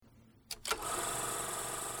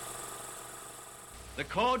The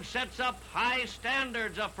code sets up high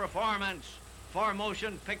standards of performance for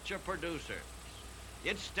motion picture producers.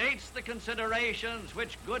 It states the considerations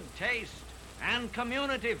which good taste and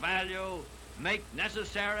community value make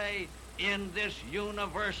necessary in this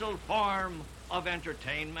universal form of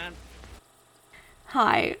entertainment.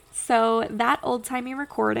 Hi, so that old-timey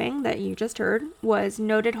recording that you just heard was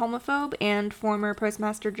noted homophobe and former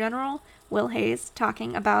Postmaster General Will Hayes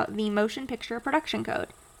talking about the Motion Picture Production Code,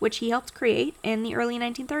 which he helped create in the early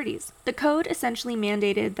 1930s. The code essentially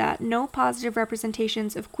mandated that no positive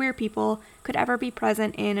representations of queer people could ever be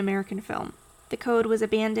present in American film. The code was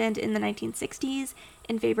abandoned in the 1960s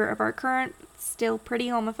in favor of our current, still pretty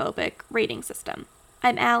homophobic, rating system.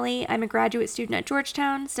 I'm Allie. I'm a graduate student at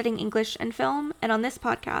Georgetown studying English and film, and on this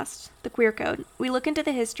podcast, The Queer Code, we look into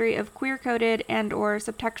the history of queer-coded and/or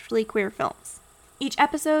subtextually queer films. Each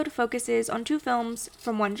episode focuses on 2 films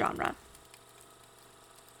from one genre.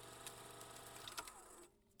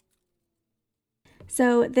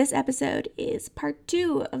 So this episode is part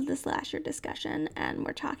 2 of the slasher discussion, and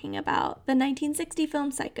we're talking about the 1960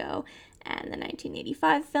 film Psycho and the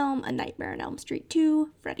 1985 film A Nightmare on Elm Street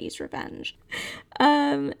 2, Freddy's Revenge.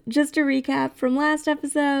 Just to recap from last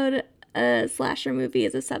episode, a slasher movie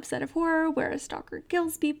is a subset of horror where a stalker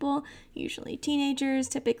kills people, usually teenagers,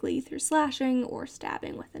 typically through slashing or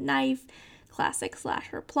stabbing with a knife. Classic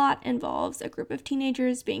slasher plot involves a group of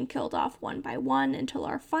teenagers being killed off one by one until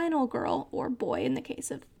our final girl, or boy in the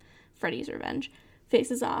case of Freddy's Revenge,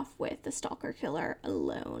 faces off with the stalker killer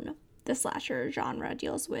alone. The slasher genre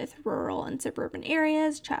deals with rural and suburban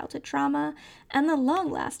areas, childhood trauma, and the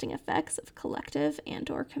long-lasting effects of collective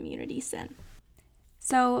and/or community sin.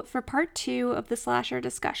 So for part 2 of the slasher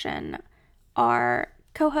discussion, our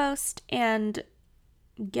co-host and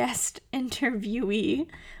guest interviewee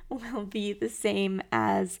will be the same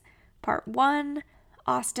as part 1.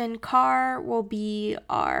 Austin Carr will be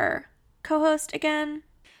our co-host again.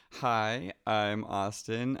 Hi, I'm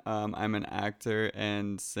Austin. I'm an actor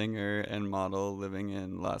and singer and model living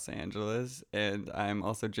in Los Angeles, and I'm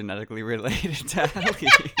also genetically related to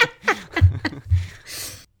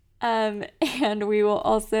Allie. And we will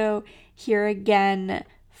also hear again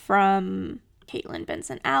from Caitlin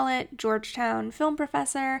Benson-Allett, Georgetown film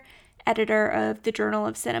professor, editor of the Journal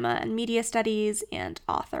of Cinema and Media Studies, and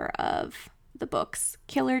author of the books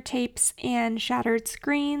Killer Tapes and Shattered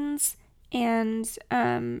Screens and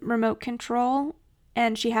Remote Control.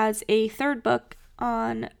 And she has a third book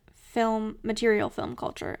on film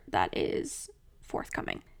culture that is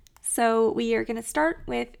forthcoming. So we are going to start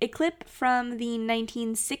with a clip from the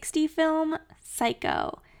 1960 film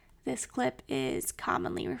Psycho. This clip is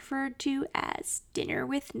commonly referred to as Dinner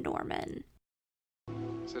with Norman.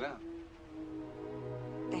 Sit down.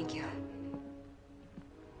 Thank you.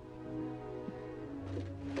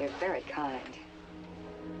 You're very kind.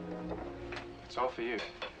 It's all for you.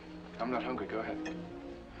 I'm not hungry. Go ahead.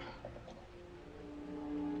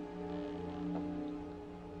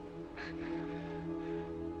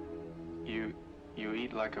 You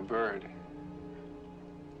eat like a bird.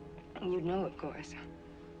 You'd know, of course.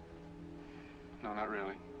 No, not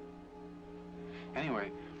really.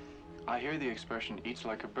 Anyway, I hear the expression "eats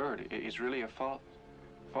like a bird." It's really a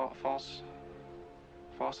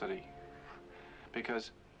falsity.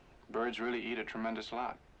 Because birds really eat a tremendous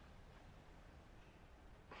lot.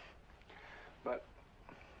 But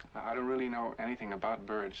I don't really know anything about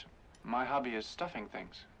birds. My hobby is stuffing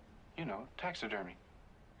things. You know, taxidermy.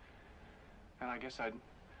 And I guess I'd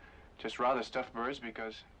just rather stuff birds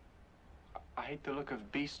because I hate the look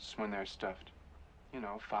of beasts when they're stuffed. You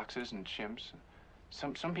know, foxes and chimps.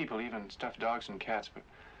 Some people even stuff dogs and cats, but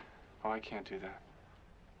I can't do that.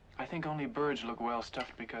 I think only birds look well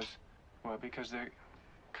stuffed because they're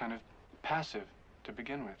kind of passive to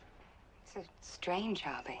begin with. It's a strange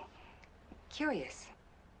hobby. Curious.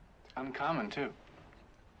 Uncommon, too.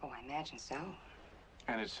 Oh, I imagine so.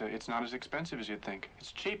 And it's not as expensive as you'd think.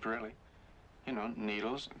 It's cheap, really. You know,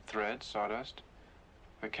 needles, thread, sawdust.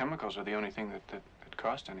 The chemicals are the only thing that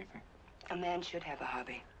cost anything. A man should have a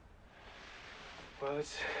hobby. Well,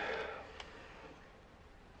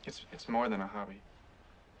 it's more than a hobby.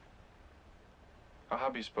 A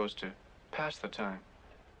hobby's supposed to pass the time,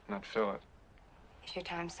 not fill it. Is your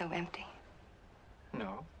time so empty?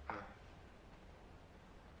 No.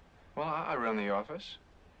 Well, I run the office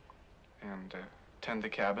and tend the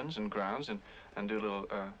cabins and grounds and do little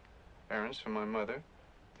errands for my mother,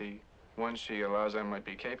 the ones she allows I might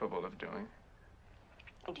be capable of doing.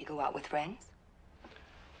 Do you go out with friends?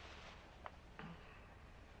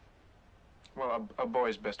 Well, a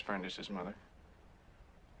boy's best friend is his mother.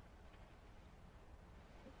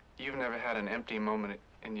 You've never had an empty moment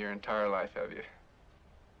in your entire life, have you?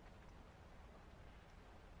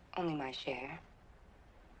 Only my share.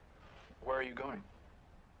 Where are you going?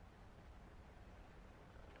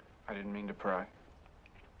 I didn't mean to pry.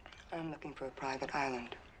 I'm looking for a private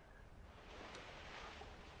island.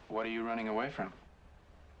 What are you running away from?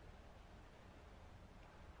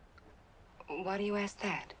 Why do you ask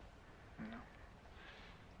that? No.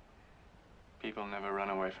 People never run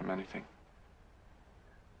away from anything.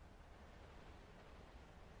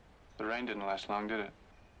 The rain didn't last long, did it?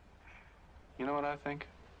 You know what I think?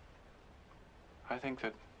 I think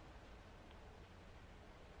that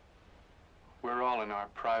we're all in our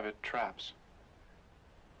private traps,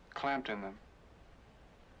 clamped in them,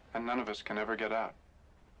 and none of us can ever get out.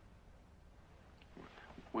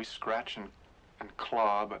 We scratch and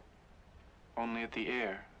claw, but only at the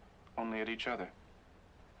air, only at each other.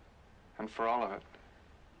 And for all of it,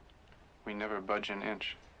 we never budge an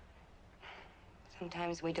inch.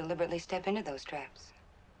 Sometimes we deliberately step into those traps.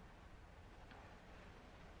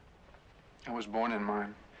 I was born in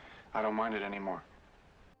mine. I don't mind it anymore.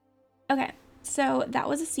 Okay, so that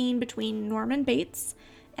was a scene between Norman Bates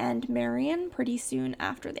and Marion pretty soon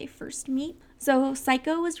after they first meet. So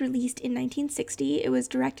Psycho was released in 1960. It was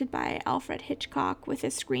directed by Alfred Hitchcock with a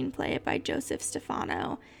screenplay by Joseph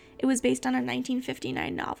Stefano. It was based on a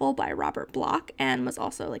 1959 novel by Robert Bloch and was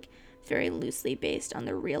also very loosely based on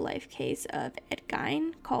the real-life case of Ed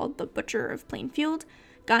Gein called The Butcher of Plainfield.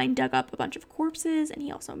 Gein dug up a bunch of corpses, and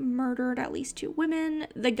he also murdered at least 2 women.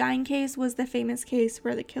 The Gein case was the famous case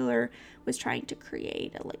where the killer was trying to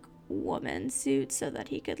create a woman suit so that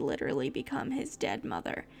he could literally become his dead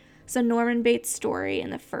mother. So Norman Bates' story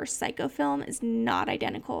in the first Psycho film is not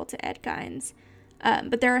identical to Ed Gein's,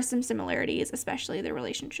 but there are some similarities, especially the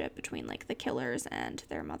relationship between the killers and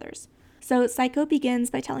their mothers. So Psycho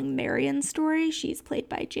begins by telling Marion's story. She's played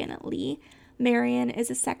by Janet Leigh. Marion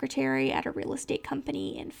is a secretary at a real estate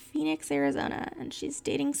company in Phoenix, Arizona, and she's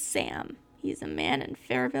dating Sam. He's a man in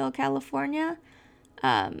Fairville, California,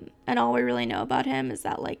 and all we really know about him is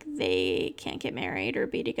that they can't get married or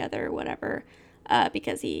be together or whatever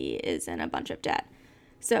because he is in a bunch of debt.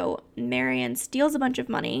 So Marion steals a bunch of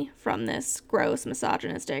money from this gross,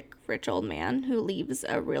 misogynistic, rich old man who leaves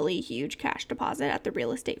a really huge cash deposit at the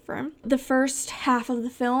real estate firm. The first half of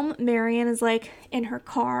the film, Marion is in her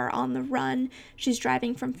car on the run. She's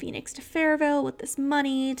driving from Phoenix to Fairville with this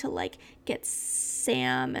money to get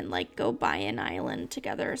Sam and go buy an island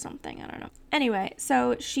together or something. I don't know. Anyway,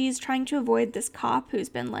 so she's trying to avoid this cop who's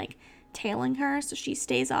been tailing her, so she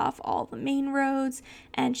stays off all the main roads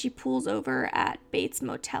and she pulls over at Bates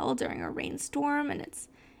Motel during a rainstorm, and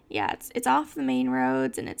it's off the main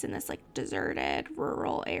roads and it's in this deserted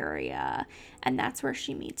rural area, and that's where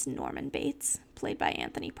she meets Norman Bates, played by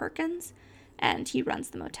Anthony Perkins, and he runs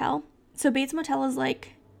the motel. So Bates Motel is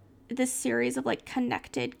this series of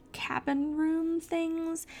connected cabin room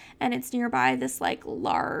things, and it's nearby this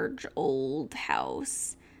large old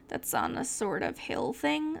house that's on a sort of hill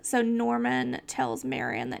thing. So Norman tells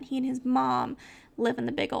Marion that he and his mom live in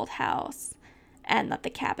the big old house and that the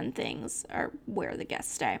cabin things are where the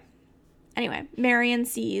guests stay. Anyway, Marion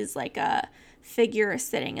sees a figure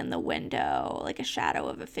sitting in the window, a shadow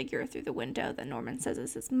of a figure through the window that Norman says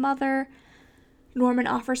is his mother. Norman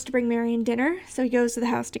offers to bring Marion dinner, so he goes to the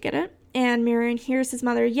house to get it. And Marion hears his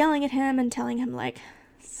mother yelling at him and telling him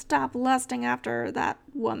stop lusting after that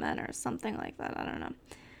woman or something like that. I don't know.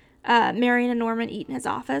 Marion and Norman eat in his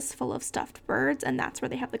office full of stuffed birds, and that's where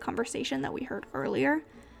they have the conversation that we heard earlier.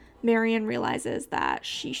 Marion realizes that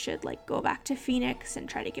she should go back to Phoenix and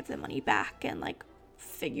try to give the money back and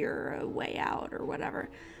figure a way out or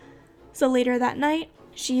whatever. So later that night,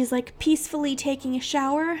 she's peacefully taking a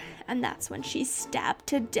shower, and that's when she's stabbed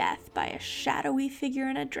to death by a shadowy figure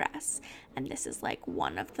in a dress. And this is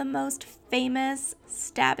one of the most famous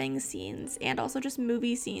stabbing scenes, and also just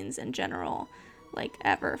movie scenes in general,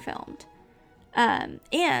 ever filmed.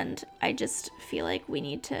 And I just feel we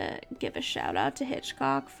need to give a shout out to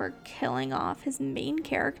Hitchcock for killing off his main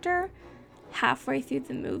character halfway through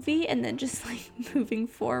the movie and then just moving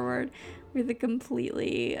forward with a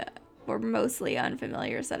completely or mostly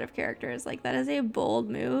unfamiliar set of characters. That is a bold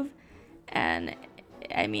move, and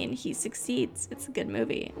I mean, he succeeds. It's a good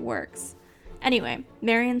movie. It works. Anyway,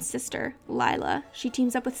 Marion's sister, Lila, she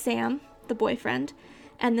teams up with Sam, the boyfriend,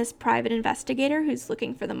 and this private investigator who's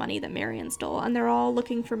looking for the money that Marion stole, and they're all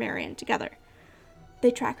looking for Marion together.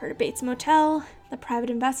 They track her to Bates Motel. The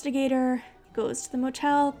private investigator goes to the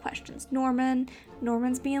motel, questions Norman.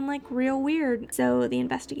 Norman's being real weird. So the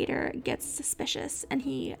investigator gets suspicious and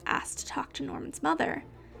he asks to talk to Norman's mother.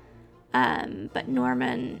 But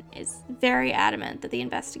Norman is very adamant that the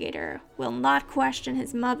investigator will not question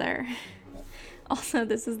his mother. Also,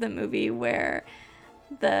 this is the movie where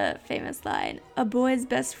the famous line, "A boy's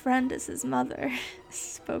best friend is his mother,"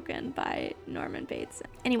 spoken by Norman Bates.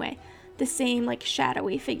 Anyway, the same like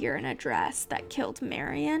shadowy figure in a dress that killed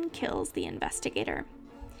Marion kills the investigator.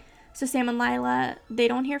 So Sam and Lila, they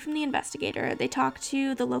don't hear from the investigator. They talk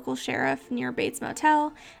to the local sheriff near Bates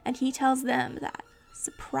Motel, and he tells them that,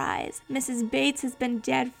 surprise, Mrs. Bates has been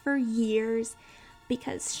dead for years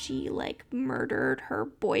because she, like, murdered her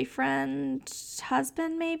boyfriend's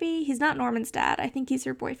husband, maybe? He's not Norman's dad. I think he's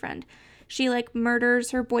her boyfriend. She, like,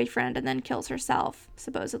 murders her boyfriend and then kills herself,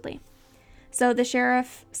 supposedly. So the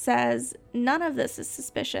sheriff says none of this is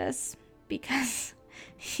suspicious because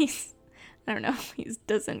I don't know, he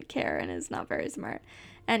doesn't care and is not very smart.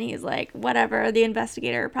 And he's like, whatever, the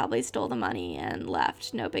investigator probably stole the money and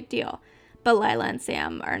left, no big deal. But Lila and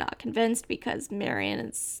Sam are not convinced because Marion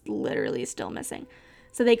is literally still missing.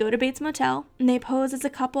 So they go to Bates Motel and they pose as a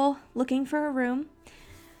couple looking for a room.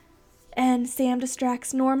 And Sam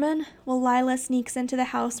distracts Norman while Lila sneaks into the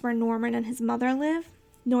house where Norman and his mother live.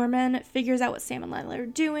 Norman figures out what Sam and Lila are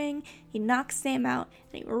doing. He knocks Sam out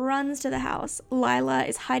and he runs to the house. Lila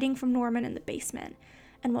is hiding from Norman in the basement.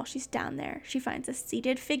 And while she's down there, she finds a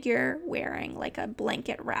seated figure wearing like a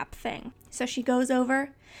blanket wrap thing. So she goes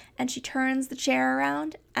over and she turns the chair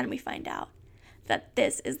around and we find out that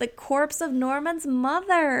this is the corpse of Norman's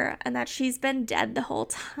mother and that she's been dead the whole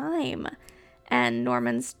time. And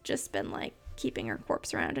Norman's just been like keeping her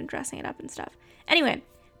corpse around and dressing it up and stuff. Anyway,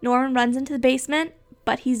 Norman runs into the basement,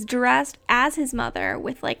 but he's dressed as his mother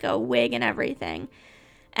with like a wig and everything.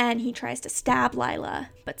 And he tries to stab Lila,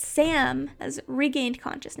 but Sam has regained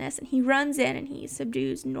consciousness and he runs in and he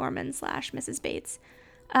subdues Norman / Mrs. Bates.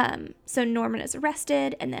 So Norman is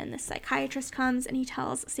arrested, and then the psychiatrist comes and he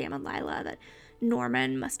tells Sam and Lila that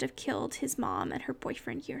Norman must have killed his mom and her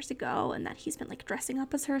boyfriend years ago, and that he's been like dressing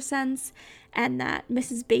up as her since, and that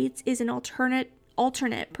Mrs. Bates is an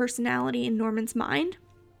alternate personality in Norman's mind,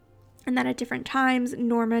 and that at different times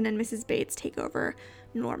Norman and Mrs. Bates take over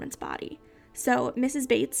Norman's body. So Mrs.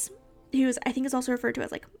 Bates, who I think is also referred to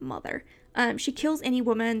as like mother, she kills any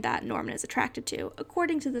woman that Norman is attracted to,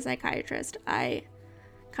 according to the psychiatrist. I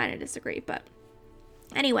kind of disagree, but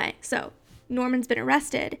anyway, so Norman's been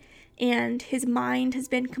arrested and his mind has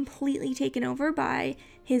been completely taken over by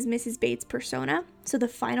his Mrs. Bates persona. So the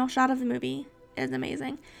final shot of the movie is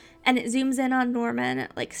amazing, and it zooms in on Norman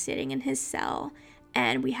like sitting in his cell,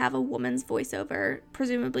 and we have a woman's voiceover,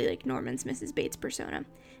 presumably like Norman's Mrs. Bates persona.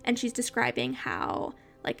 And she's describing how,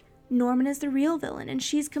 like, Norman is the real villain and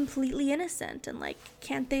she's completely innocent. And, like,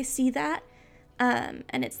 can't they see that? And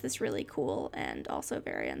it's this really cool and also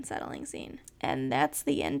very unsettling scene. And that's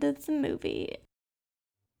the end of the movie.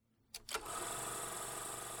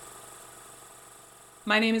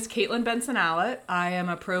 My name is Caitlin Benson-Allett. I am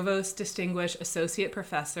a Provost Distinguished Associate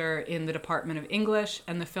Professor in the Department of English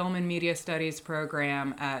and the Film and Media Studies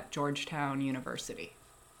program at Georgetown University.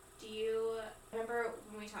 Do you remember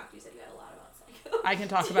when we talked, you said you had a lot about Psycho? I can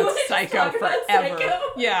talk about Psycho forever. Psycho?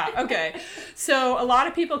 Yeah, okay. So a lot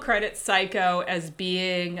of people credit Psycho as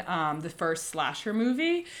being the first slasher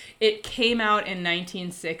movie. It came out in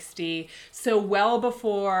 1960, so well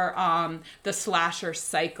before the slasher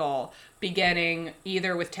cycle, beginning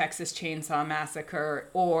either with Texas Chainsaw Massacre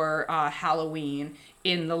or Halloween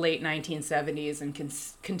in the late 1970s and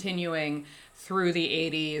continuing through the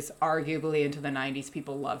 80s, arguably into the 90s.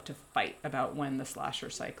 People love to fight about when the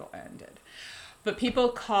slasher cycle ended. But people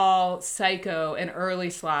call Psycho an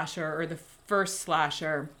early slasher or the first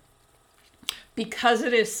slasher because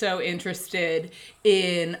it is so interested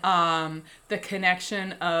in the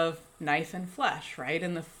connection of knife and flesh, right?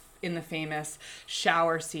 In the famous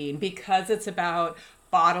shower scene, because it's about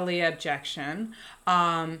bodily abjection,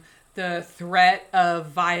 the threat of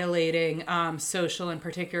violating social and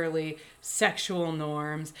particularly sexual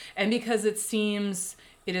norms, and because it seems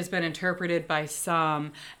it has been interpreted by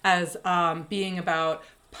some as being about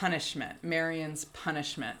punishment, Marion's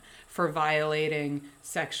punishment for violating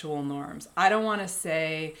sexual norms. I don't want to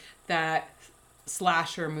say that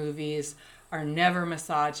slasher movies are never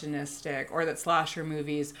misogynistic or that slasher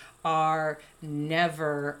movies are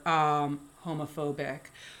never homophobic,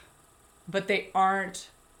 but they aren't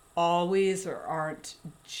always or aren't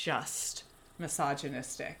just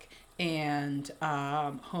misogynistic and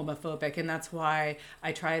homophobic. And that's why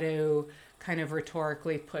I try to kind of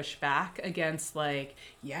rhetorically push back against like,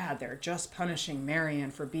 yeah, they're just punishing Marion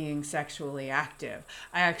for being sexually active.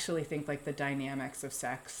 I actually think like the dynamics of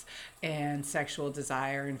sex and sexual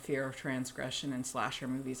desire and fear of transgression in slasher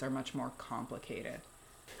movies are much more complicated.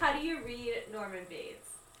 How do you read Norman Bates?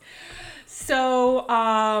 So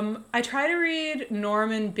I try to read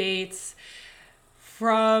Norman Bates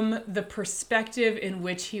from the perspective in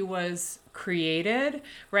which he was created,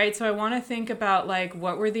 right? So I want to think about like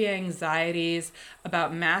what were the anxieties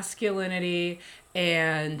about masculinity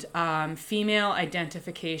and female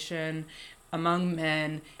identification among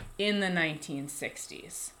men in the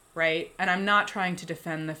 1960s, right? And I'm not trying to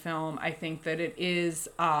defend the film. I think that it is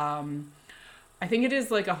like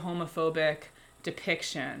a homophobic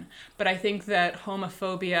depiction, but I think that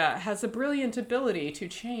homophobia has a brilliant ability to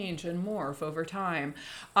change and morph over time.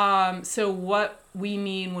 So what we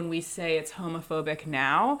mean when we say it's homophobic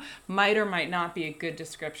now might or might not be a good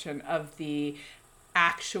description of the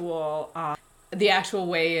actual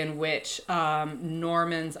way in which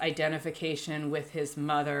Norman's identification with his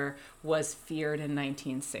mother was feared in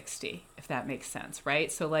 1960, if that makes sense,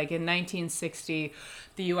 right? So like in 1960,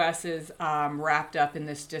 the U.S. is wrapped up in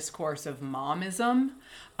this discourse of momism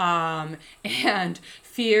and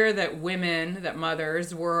fear that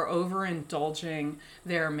mothers were overindulging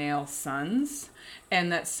their male sons,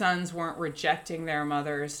 and that sons weren't rejecting their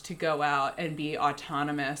mothers to go out and be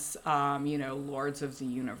autonomous, lords of the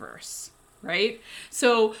universe. Right?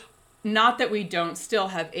 So not that we don't still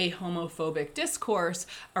have a homophobic discourse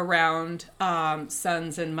around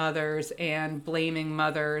sons and mothers and blaming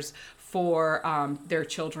mothers for their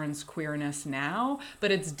children's queerness now,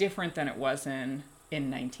 but it's different than it was in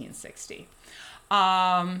 1960.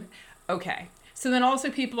 Okay. So then also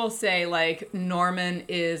people say like Norman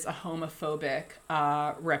is a homophobic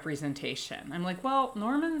representation. I'm like, well,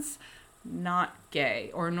 Norman's not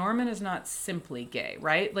gay, or Norman is not simply gay,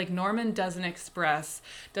 right? Like Norman doesn't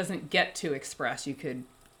get to express, you could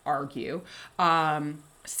argue,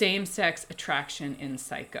 same-sex attraction in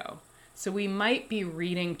Psycho. So we might be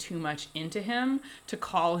reading too much into him to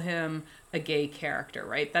call him a gay character,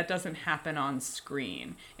 right? That doesn't happen on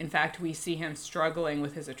screen. In fact, we see him struggling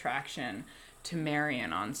with his attraction to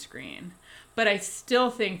Marion on screen. But I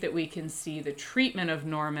still think that we can see the treatment of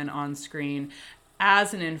Norman on screen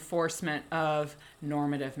as an enforcement of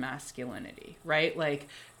normative masculinity, right? Like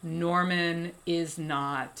Norman is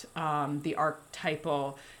not the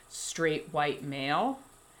archetypal straight white male,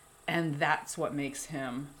 and that's what makes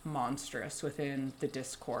him monstrous within the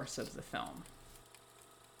discourse of the film.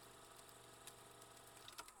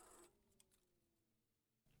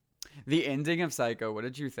 The ending of Psycho, what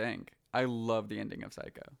did you think? I love the ending of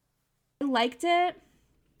Psycho. I liked it.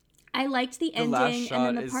 I liked the ending, last shot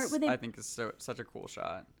and then the part where they I think is such a cool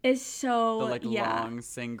shot. Is so The long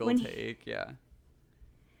single take, yeah.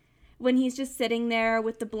 When he's just sitting there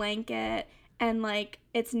with the blanket and like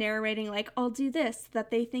it's narrating like I'll do this,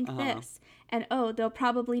 that they think this, and they'll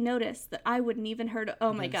probably notice that I wouldn't even hurt.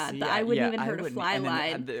 Oh my god, that I wouldn't even hurt a fly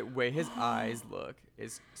line. And the way his eyes look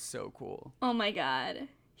is so cool. Oh my god.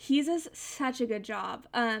 He does such a good job.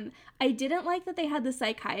 I didn't like that they had the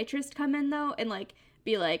psychiatrist come in though and like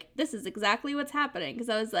be like, this is exactly what's happening, because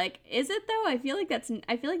I was like, is it though? I feel like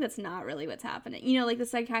that's not really what's happening. You know, like the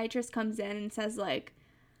psychiatrist comes in and says like,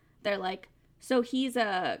 they're like, so he's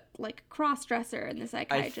a like cross-dresser, and the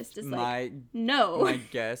psychiatrist is like, no. My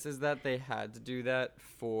guess is that they had to do that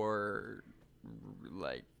for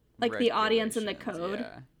like the audience and the code.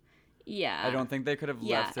 Yeah. I don't think they could have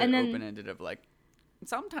left it open-ended of like,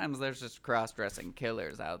 sometimes there's just cross-dressing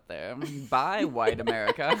killers out there. Bye, white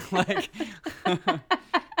America. Like,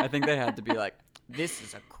 I think they had to be like, this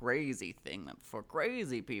is a crazy thing for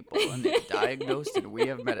crazy people, and it's diagnosed, and we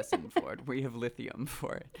have medicine for it. We have lithium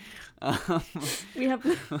for it. We have,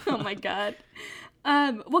 oh my god.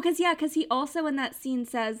 Well, because he also in that scene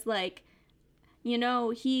says like, you know,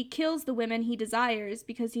 he kills the women he desires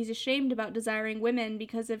because he's ashamed about desiring women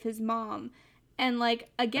because of his mom. And, like,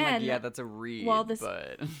 again... Like, yeah, that's a read,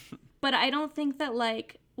 but... But I don't think that,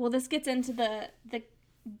 like... Well, this gets into the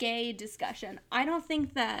gay discussion. I don't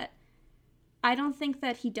think that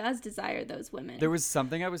he does desire those women. There was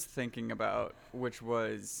something I was thinking about, which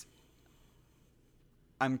was...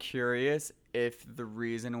 I'm curious if the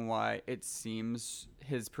reason why it seems...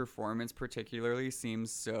 His performance particularly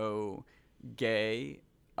seems so gay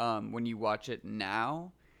when you watch it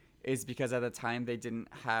now... is because at the time they didn't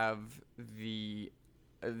have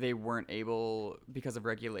they weren't able, because of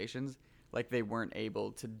regulations, like they weren't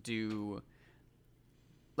able to do,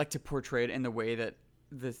 like to portray it in the way that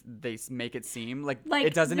they make it seem. Like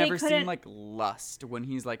it doesn't ever seem like lust when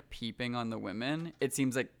he's like peeping on the women. It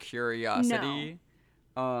seems like curiosity.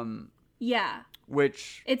 No. Yeah.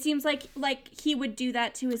 Which it seems like he would do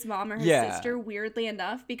that to his mom or his sister, weirdly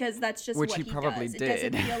enough, because that's just what he probably does.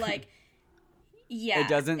 It doesn't feel like... Yeah, it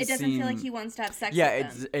doesn't feel like he wants to have sex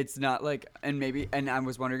with them. It's not like, and I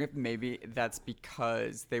was wondering if maybe that's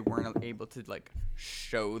because they weren't able to like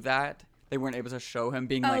show that they weren't able to show him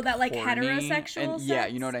being that like horny heterosexual and, yeah,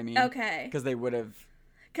 sex? you know what I mean? Okay. Because they would have.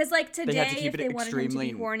 Because like today, keep if it they wanted him to be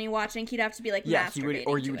extremely- horny watching, he'd have to be like Yeah, masturbating he would,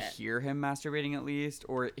 or you to would it. hear him masturbating at least,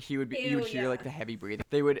 or you would Ew, hear yeah. like the heavy breathing.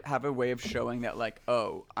 They would have a way of showing that like,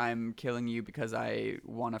 oh, I'm killing you because I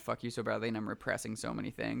want to fuck you so badly and I'm repressing so many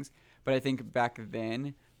things. But I think back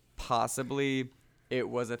then, possibly it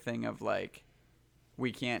was a thing of like,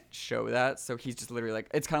 we can't show that, so he's just literally like,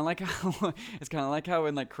 it's kind of like how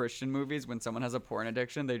in like Christian movies when someone has a porn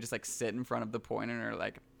addiction, they just like sit in front of the porn and are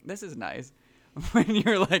like, this is nice. When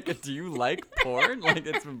you're like, do you like porn? Like,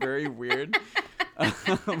 it's very weird.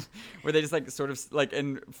 Where they just like sort of like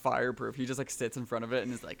in Fireproof, he just like sits in front of it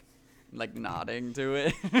and is like nodding to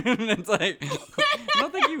it. And it's like, I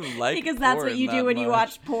don't think you like because that's what porn you do that when you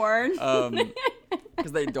much. watch porn.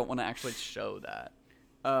 Because they don't want to actually show that.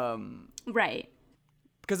 Right.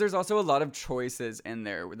 Because there's also a lot of choices in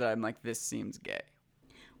there that I'm like, this seems gay.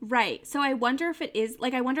 Right. So I wonder if it is,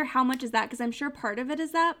 like, I wonder how much is that, because I'm sure part of it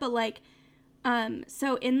is that, but like,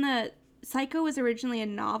 so in the, Psycho was originally a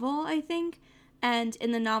novel, I think, and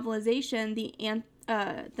in the novelization,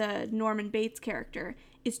 the Norman Bates character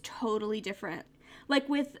is totally different. Like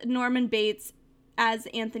with Norman Bates as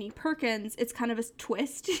Anthony Perkins, it's kind of a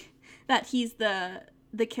twist that he's the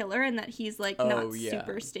killer and that he's like not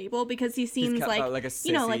super stable, because he seems He's like a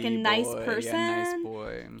you know, like a nice boy, person. yeah, nice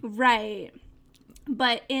boy. Right.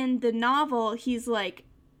 But in the novel, he's like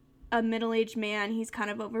a middle-aged man. He's kind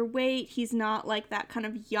of overweight. He's not like that kind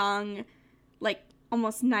of young, like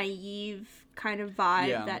almost naive kind of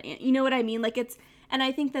vibe that, you know what I mean? Like it's, and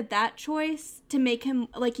I think that choice to make him,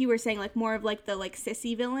 like you were saying, like more of like the like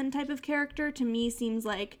sissy villain type of character, to me seems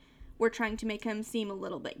like we're trying to make him seem a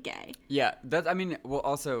little bit gay. Yeah, that, I mean, well,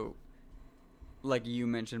 also, like you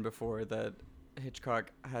mentioned before, that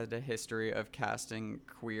Hitchcock had a history of casting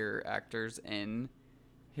queer actors in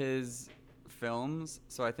his films,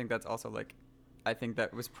 so I think that's also like, I think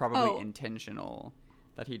that was probably intentional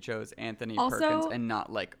that he chose Anthony Perkins and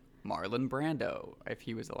not like Marlon Brando if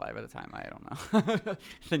he was alive at the time. I don't know.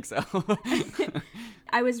 I think so.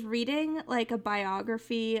 I was reading like a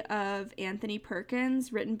biography of Anthony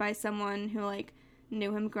Perkins written by someone who like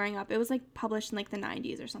knew him growing up. It was like published in like the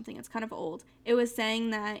 90s or something. It's kind of old. It was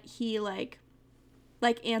saying that he like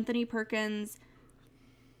Anthony Perkins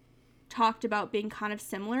talked about being kind of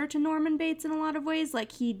similar to Norman Bates in a lot of ways.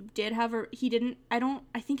 Like he did have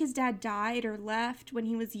I think his dad died or left when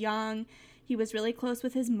he was young. He was really close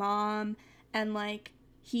with his mom, and like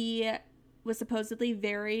he was supposedly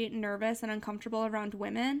very nervous and uncomfortable around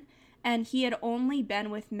women, and he had only been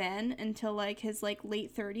with men until like his like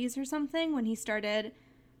late 30s or something, when he started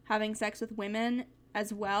having sex with women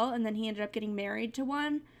as well, and then he ended up getting married to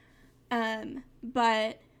one. And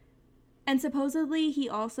supposedly he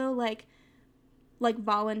also like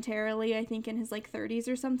voluntarily, I think in his like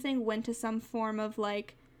 30s or something, went to some form of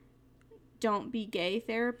like don't be gay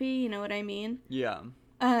therapy, you know what I mean? Yeah.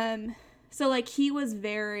 So like he was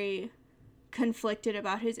very conflicted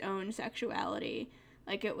about his own sexuality.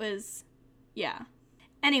 Like it was, yeah.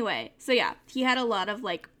 Anyway, so yeah, he had a lot of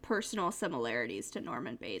like personal similarities to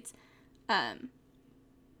Norman Bates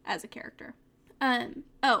as a character.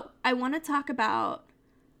 I want to talk about,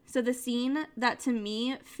 so the scene that to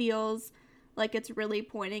me feels like it's really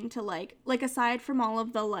pointing to like aside from all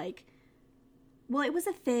of the like, well, it was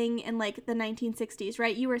a thing in like the 1960s,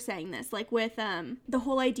 right? You were saying this, like with the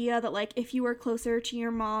whole idea that like if you were closer to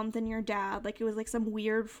your mom than your dad, like it was like some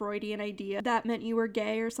weird Freudian idea that meant you were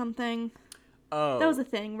gay or something. Oh. That was a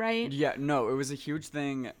thing, right? Yeah, no, it was a huge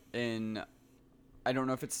thing in, I don't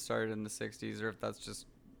know if it started in the 60s or if that's just...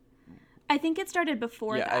 I think it started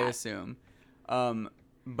before that. Yeah, I assume.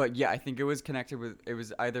 But yeah, I think it was connected with, it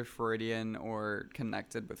was either Freudian or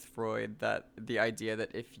connected with Freud, that the idea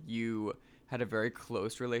that if you had a very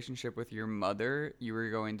close relationship with your mother, you were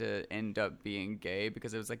going to end up being gay,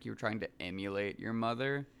 because it was like you were trying to emulate your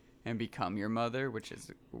mother and become your mother, which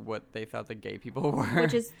is what they thought that gay people were.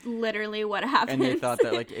 Which is literally what happened. And they thought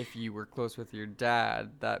that like if you were close with your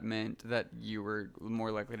dad, that meant that you were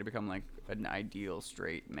more likely to become like an ideal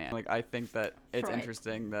straight man. Like I think that it's Freud.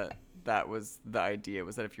 interesting that was the idea,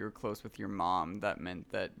 was that if you were close with your mom, that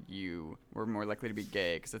meant that you were more likely to be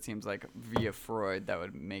gay, because it seems like via Freud that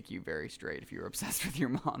would make you very straight if you were obsessed with your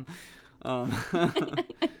mom.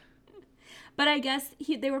 But I guess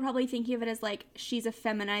they were probably thinking of it as like she's a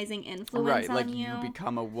feminizing influence on like you. you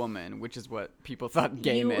become a woman, which is what people thought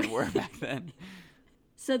gay men were back then.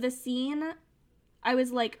 So the scene, I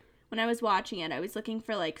was like, when I was watching it, I was looking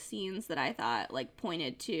for like scenes that I thought like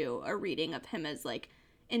pointed to a reading of him as like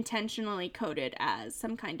intentionally coded as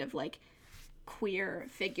some kind of like queer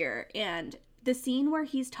figure. And the scene where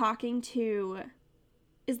he's talking to,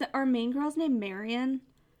 is our main girl's name Marion?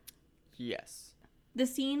 Yes. The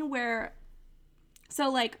scene where, so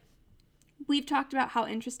like, we've talked about how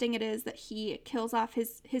interesting it is that he kills off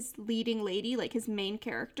his leading lady, like his main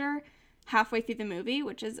character, halfway through the movie,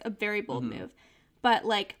 which is a very bold move. But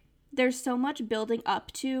like, there's so much building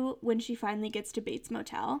up to when she finally gets to Bates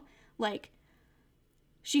Motel. Like,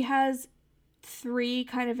 she has 3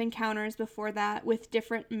 kind of encounters before that with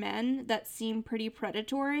different men that seem pretty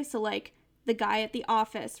predatory. So like, the guy at the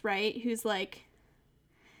office, right, who's like,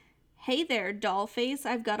 hey there, doll face,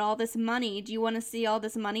 I've got all this money. Do you want to see all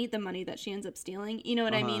this money? The money that she ends up stealing. You know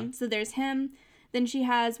what I mean? So there's him. Then she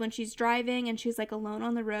has, when she's driving and she's like alone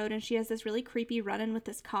on the road, and she has this really creepy run-in with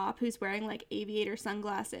this cop who's wearing like aviator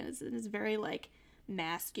sunglasses and is very like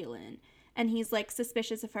masculine. And he's like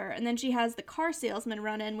suspicious of her. And then she has the car salesman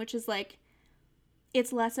run-in, which is like,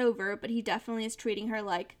 it's less overt, but he definitely is treating her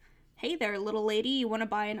like, hey there, little lady, you want to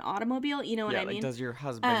buy an automobile? You know what I mean? Yeah, like, does your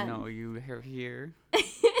husband know you are here?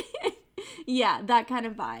 Yeah, that kind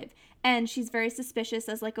of vibe. And she's very suspicious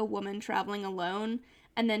as like a woman traveling alone.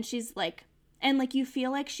 And then she's like, and like you feel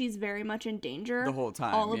like she's very much in danger The whole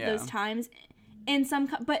time, all of yeah. those times. In some,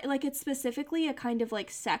 but like it's specifically a kind of like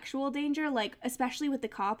sexual danger, like especially with the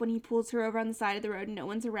cop when he pulls her over on the side of the road and no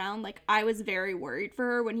one's around. Like I was very worried for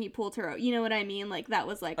her when he pulled her out. You know what I mean? Like that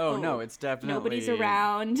was like, Oh, no, it's definitely... nobody's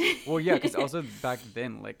around. Well, yeah, because also back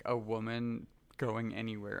then, like, a woman going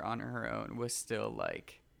anywhere on her own was still,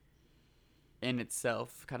 like, in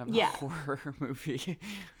itself kind of a horror movie.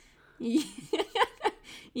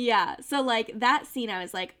 Yeah, so like that scene I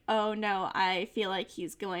was like, oh no, I feel like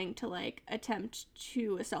he's going to like attempt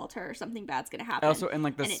to assault her or something bad's gonna happen. Also, and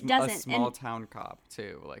like it a doesn't. small And- town cop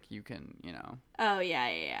too, like you can, you know. Oh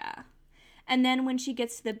yeah. And then when she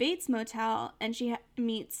gets to the Bates Motel and she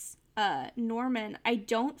meets Norman, I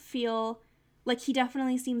don't feel like, he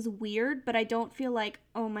definitely seems weird, but I don't feel like,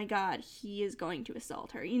 oh my god, he is going to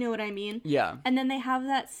assault her. You know what I mean? Yeah. And then they have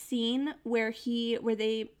that scene where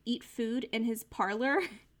they eat food in his parlor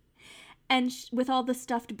and with all the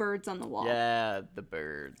stuffed birds on the wall. Yeah, the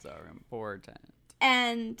birds are important.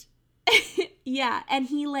 And yeah, and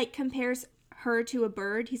he like compares her to a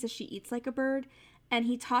bird. He says she eats like a bird, and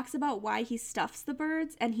he talks about why he stuffs the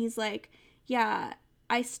birds, and he's like, yeah,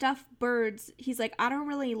 I stuff birds. He's like, I don't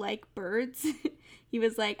really like birds. He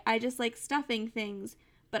was like, I just like stuffing things,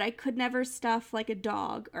 but I could never stuff like a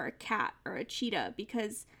dog or a cat or a cheetah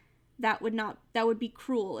because that would be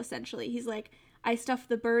cruel, essentially. He's like, I stuff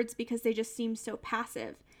the birds because they just seem so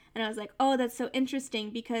passive. And I was like, oh, that's so interesting,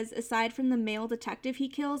 because aside from the male detective he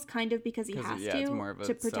kills, kind of because he has it's more of a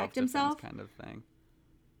to protect himself. kind of thing.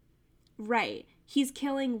 Right. He's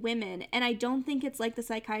killing women, and I don't think it's like the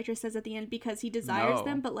psychiatrist says at the end because he desires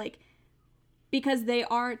them, but like because they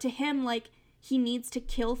are, to him, like, he needs to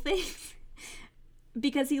kill things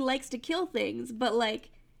because he likes to kill things, but like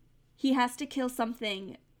he has to kill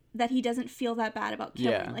something that he doesn't feel that bad about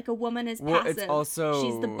killing. Yeah. Like a woman is Well, passive. it's also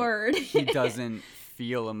she's the bird. He doesn't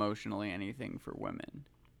feel emotionally anything for women.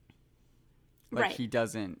 Like,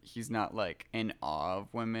 right. he's not, like, in awe of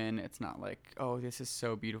women. It's not like, oh, this is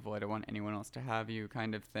so beautiful, I don't want anyone else to have you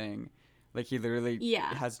kind of thing. Like, he literally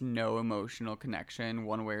has no emotional connection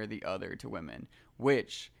one way or the other to women,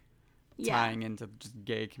 which, tying into just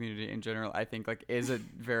gay community in general, I think, like, is a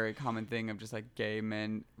very common thing of just, like, gay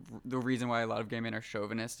men. The reason why a lot of gay men are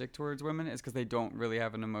chauvinistic towards women is because they don't really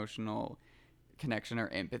have an emotional connection or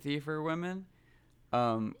empathy for women.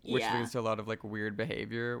 Which leads to a lot of like weird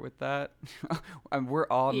behavior with that. We're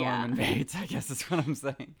all Norman Bates, I guess is what I'm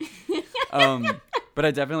saying. But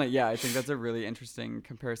I definitely, I think that's a really interesting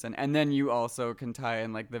comparison. And then you also can tie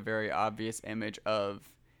in like the very obvious image of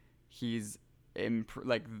he's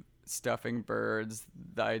like stuffing birds,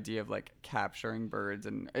 the idea of like capturing birds,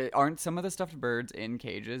 and aren't some of the stuffed birds in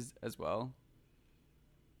cages as well?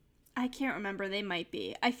 I can't remember. They might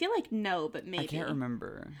be. I feel like no, but maybe. I can't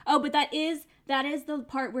remember. Oh, but that is the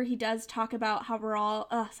part where he does talk about how we're all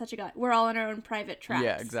we're all in our own private traps.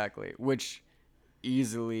 Yeah, exactly. Which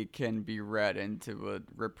easily can be read into a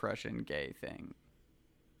repression gay thing.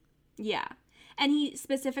 Yeah. And he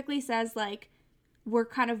specifically says like we're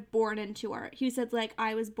kind of born into he said like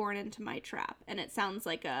I was born into my trap, and it sounds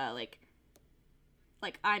like a like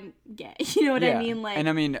I'm gay. You know what I mean? Like, and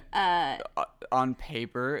I mean, on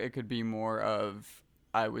paper, it could be more of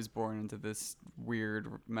I was born into this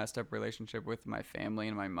weird, messed up relationship with my family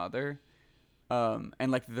and my mother.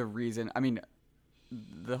 And like the reason, I mean,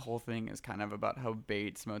 the whole thing is kind of about how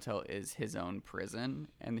Bates Motel is his own prison,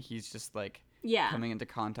 and he's just like coming into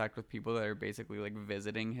contact with people that are basically like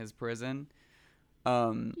visiting his prison.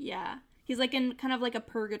 He's like in kind of like a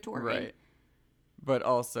purgatory. Right. but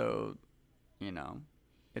also, you know,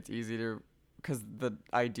 it's easy to, because the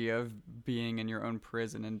idea of being in your own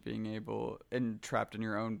prison and being able and trapped in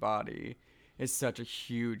your own body is such a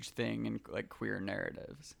huge thing in like queer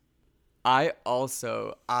narratives. I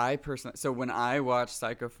personally, so when I watched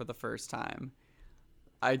Psycho for the first time,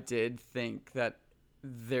 I did think that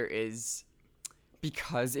there is,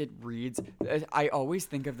 because it reads, I always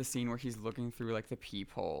think of the scene where he's looking through like the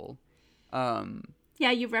peephole.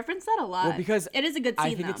 Yeah, you've referenced that a lot. Well, because it is a good scene,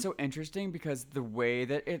 I think though. it's so interesting because the way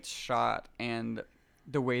that it's shot and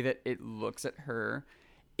the way that it looks at her,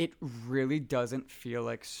 it really doesn't feel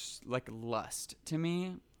like lust to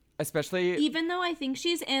me. Especially, even though I think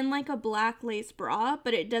she's in like a black lace bra,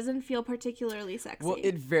 but it doesn't feel particularly sexy. Well,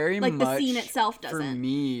 it very like much, the scene itself for doesn't.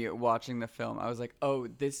 me watching the film, I was like, oh,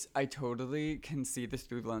 this, I totally can see this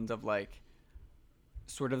through the lens of like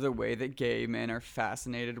sort of the way that gay men are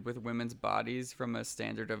fascinated with women's bodies from a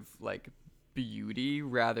standard of like beauty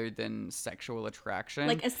rather than sexual attraction.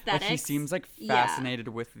 Like aesthetics. Like he seems like fascinated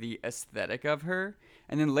with the aesthetic of her.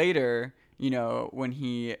 And then later, you know, when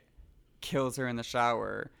he kills her in the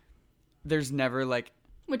shower, there's never like,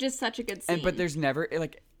 which is such a good scene. but there's never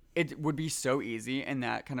like, it would be so easy in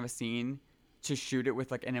that kind of a scene to shoot it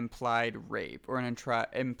with like an implied rape or an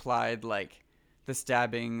implied like the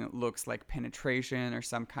stabbing looks like penetration or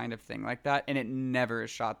some kind of thing like that, and it never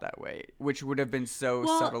is shot that way, which would have been so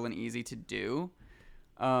subtle and easy to do.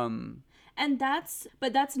 And that's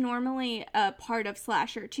normally a part of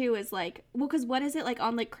slasher too, is like, well, because what is it like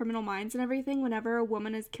on like Criminal Minds and everything, whenever a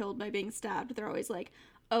woman is killed by being stabbed, they're always like,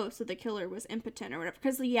 oh, so the killer was impotent or whatever.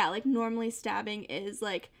 Because, yeah, like, normally stabbing is,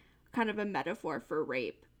 like, kind of a metaphor for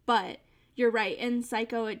rape. But you're right. In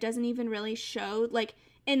Psycho, it doesn't even really show, like,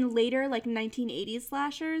 in later, like, 1980s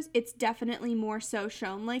slashers, it's definitely more so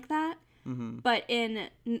shown like that. Mm-hmm. But in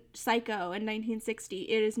Psycho in 1960,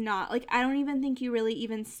 it is not. Like, I don't even think you really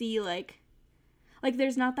even see, like,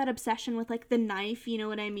 there's not that obsession with, like, the knife, you know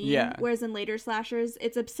what I mean? Yeah. Whereas in later slashers,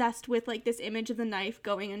 it's obsessed with, like, this image of the knife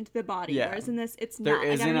going into the body. Yeah. Whereas in this, it's there not.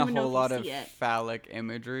 isn't like, a whole lot of phallic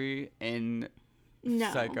imagery in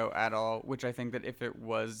No. Psycho at all, which I think that if it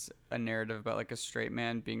was a narrative about, like, a straight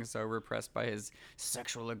man being so repressed by his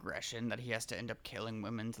sexual aggression that he has to end up killing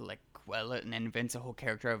women to, like, quell it and invents a whole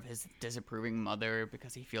character of his disapproving mother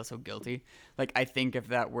because he feels so guilty. Like, I think if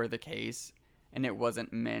that were the case and it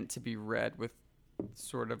wasn't meant to be read with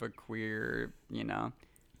sort of a queer, you know,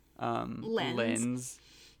 lens,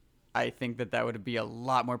 I think that would be a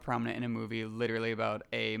lot more prominent in a movie literally about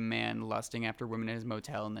a man lusting after women in his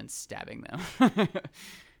motel and then stabbing them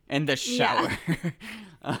in the shower.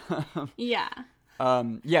 Yeah.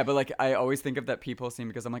 Yeah, but like I always think of that peephole scene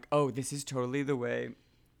because I'm like, oh, this is totally the way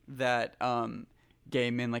that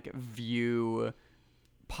gay men like view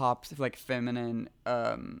like feminine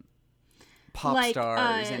pop like,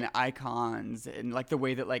 stars and icons, and like the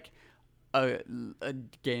way that like a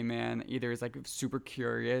gay man either is like super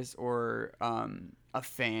curious or a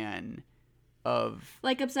fan of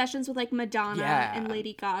like obsessions with like Madonna and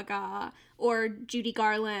Lady Gaga or Judy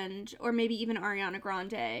Garland or maybe even Ariana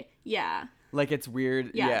Grande. Yeah. Like it's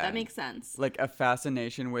weird. Yeah, that makes sense. Like a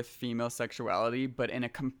fascination with female sexuality, but in a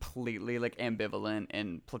completely like ambivalent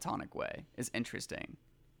and platonic way is interesting.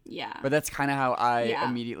 Yeah. But that's kind of how I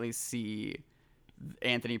immediately see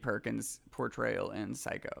Anthony Perkins' portrayal in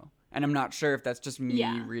Psycho. And I'm not sure if that's just me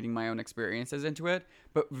reading my own experiences into it,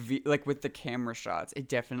 but like with the camera shots, it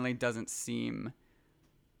definitely doesn't seem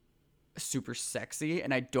super sexy.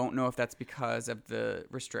 And I don't know if that's because of the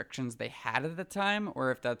restrictions they had at the time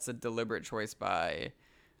or if that's a deliberate choice by...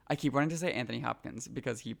 I keep wanting to say Anthony Hopkins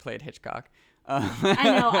because he played Hitchcock.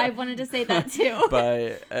 I know, I wanted to say that too.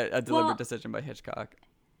 By a deliberate decision by Hitchcock.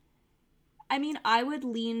 I mean, I would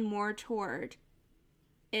lean more toward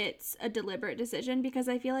it's a deliberate decision because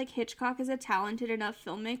I feel like Hitchcock is a talented enough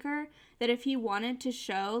filmmaker that if he wanted to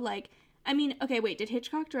show, like, I mean, okay, wait, did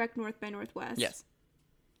Hitchcock direct North by Northwest? Yes.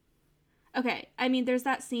 Okay, I mean, there's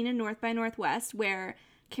that scene in North by Northwest where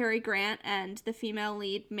Cary Grant and the female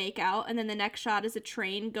lead make out, and then the next shot is a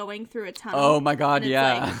train going through a tunnel. Oh my god,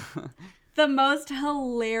 yeah. Like, the most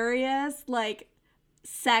hilarious, like,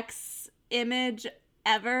 sex image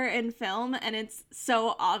ever in film, and it's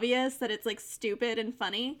so obvious that it's like stupid and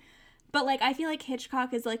funny. But like I feel like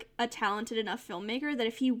Hitchcock is like a talented enough filmmaker that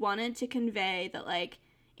if he wanted to convey that like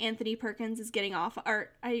Anthony Perkins is getting off, or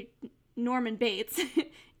Norman Bates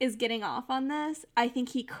is getting off on this, I think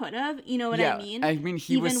he could have, you know what I mean? I mean,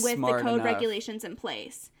 he was even with smart the code enough. regulations in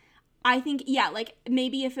place. I think, like,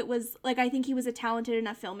 maybe if it was, like, I think he was a talented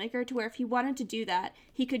enough filmmaker to where if he wanted to do that,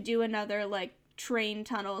 he could do another, like, train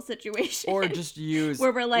tunnel situation. Or just use,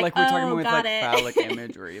 where we're like, we're oh, talking with got like it. phallic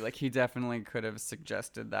imagery. Like he definitely could have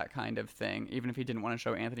suggested that kind of thing, even if he didn't want to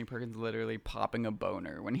show Anthony Perkins literally popping a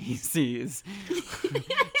boner when he sees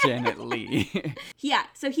Janet Leigh. Yeah,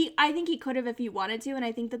 so I think he could have if he wanted to, and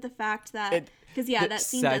I think that the fact that, because that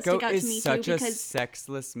scene does Psycho stick out to is me such too, a because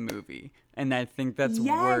sexless movie, and I think that's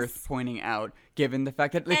Yes. worth pointing out, given the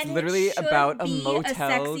fact that it's And it literally should about a be a motel.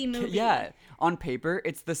 sexy movie. Yeah, on paper,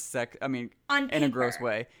 it's the I mean, On in a gross paper.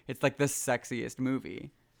 way, it's like the sexiest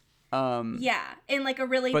movie. yeah, in like a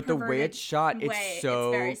really But the way perverted it's shot, way, it's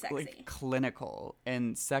so very sexy. like clinical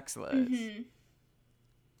and sexless.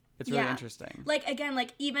 It's really interesting. Like, again,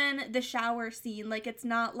 like, even the shower scene, like, it's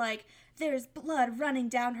not like there's blood running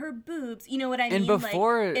down her boobs. You know what I mean? And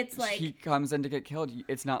before like, it's like, he comes in to get killed,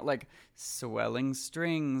 it's not like swelling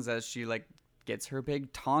strings as she like gets her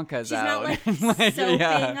big tonkas she's out. not like soaping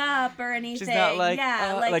yeah. up or anything. She's not like,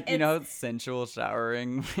 yeah, like you it's- know, sensual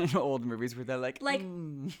showering in old movies where they're like,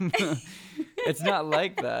 It's not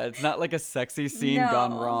like that. It's not like a sexy scene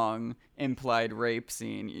gone No. wrong, implied rape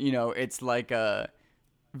scene. You know, it's like a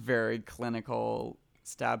very clinical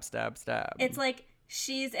stab. It's like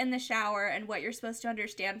she's in the shower, and what you're supposed to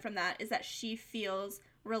understand from that is that she feels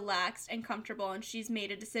relaxed and comfortable, and she's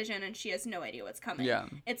made a decision, and she has no idea what's coming. Yeah.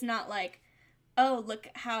 It's not like, oh, look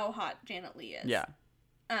how hot Janet Leigh is. Yeah.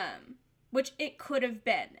 Which it could have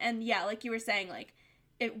been. And yeah, like you were saying, like,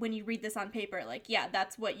 when you read this on paper, like, yeah,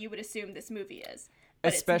 that's what you would assume this movie is.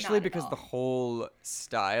 But Especially it's not at because all. the whole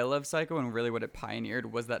style of Psycho and really what it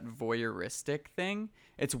pioneered was that voyeuristic thing.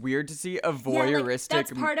 It's weird to see a voyeuristic. Yeah, like,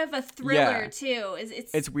 that's part of a thriller Yeah. too.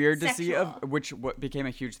 It's weird to see sexual. what became a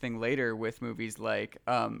huge thing later with movies like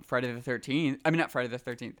Friday the 13th. I mean, not Friday the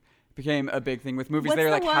 13th. Became a big thing with movies What's that are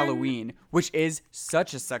the like one- Halloween, which is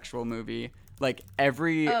such a sexual movie. Like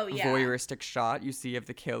every Oh, yeah. voyeuristic shot you see of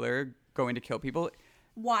the killer going to kill people,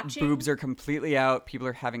 Watching. boobs are completely out, people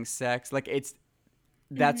are having sex. Like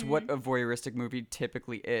that's what Mm-hmm. a voyeuristic movie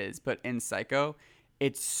typically is, but in Psycho,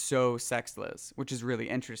 it's so sexless, which is really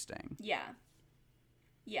interesting. Yeah.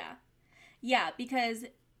 Yeah. Yeah, because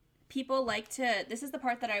people like to, this is the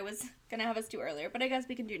part that I was going to have us do earlier, but I guess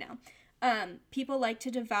we can do now. People like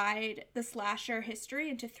to divide the slasher history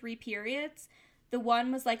into 3 periods. The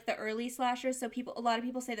one was like the early slasher, so a lot of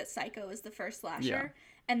people say that Psycho is the first slasher. Yeah.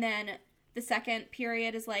 And then the second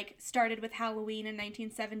period is like started with Halloween in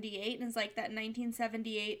 1978, and is like that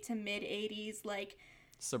 1978 to mid 80s like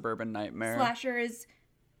Suburban Nightmare. slasher is,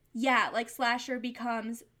 yeah, like slasher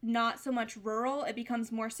becomes not so much rural, it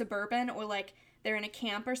becomes more suburban, or like they're in a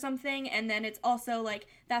camp or something. And then it's also like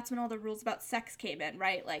that's when all the rules about sex came in,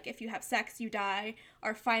 right? Like if you have sex you die.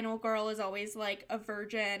 Our final girl is always like a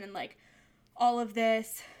virgin, and like all of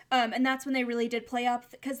this. And that's when they really did play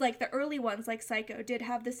up, because like the early ones like Psycho did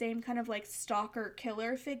have the same kind of like stalker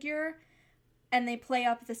killer figure, and they play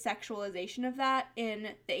up the sexualization of that in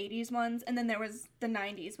the 80s ones. And then there was the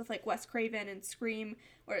 90s with like Wes Craven and Scream,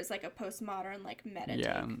 where it's like a postmodern like meta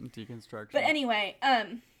Yeah, take. deconstruction. But anyway,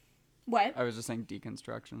 what? I was just saying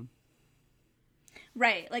deconstruction.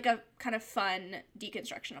 Right, like a kind of fun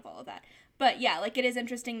deconstruction of all of that. But yeah, like it is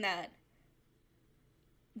interesting that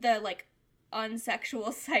the like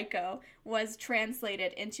unsexual Psycho was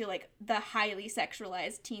translated into like the highly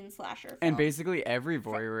sexualized teen slasher film. And basically every in the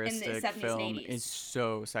voyeuristic 70s and film 80s. is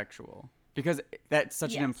so sexual. Because that's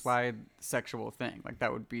such an Yes. implied sexual thing. Like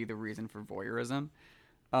that would be the reason for voyeurism.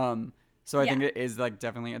 So I think Yeah. it is like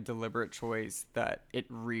definitely a deliberate choice that it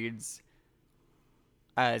reads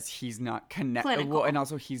as he's not Clinical. and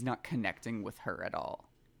also he's not connecting with her at all.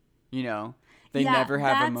 You know? They Yeah, never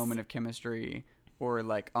have a that's- moment of chemistry or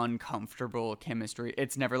like uncomfortable chemistry.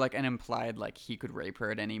 It's never like an implied like he could rape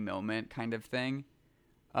her at any moment kind of thing.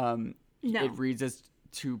 No. It reads as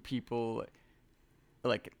two people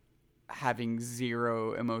like having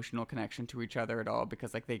zero emotional connection to each other at all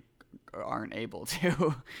because like they aren't able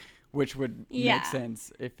to, which would Yeah. make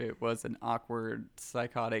sense if it was an awkward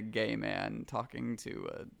psychotic gay man talking to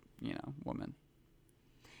a woman.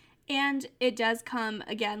 And it does come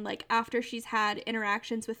again, like after she's had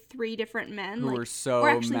interactions with 3 different men, Who like, are so or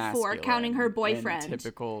actually 4, masculine counting her and boyfriend.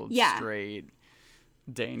 typical Yeah. straight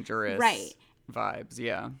dangerous Right. vibes.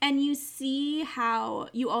 Yeah. And you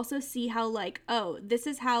also see how like, oh, this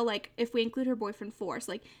is how like if we include her boyfriend Force,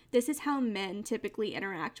 like this is how men typically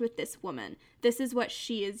interact with this woman. This is what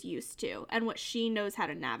she is used to and what she knows how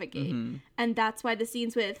to navigate. Mm-hmm. And that's why the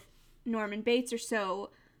scenes with Norman Bates are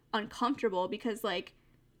so uncomfortable, because like,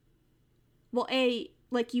 well,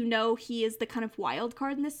 like, you know, he is the kind of wild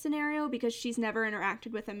card in this scenario because she's never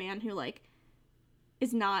interacted with a man who like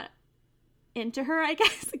is not into her, I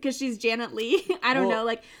guess, because she's Janet Leigh. I don't know.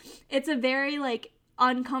 Like, it's a very, like,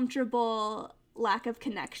 uncomfortable lack of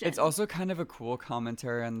connection. It's also kind of a cool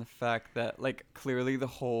commentary on the fact that, like, clearly the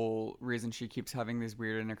whole reason she keeps having these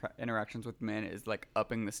weird interactions with men is, like,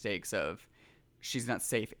 upping the stakes of she's not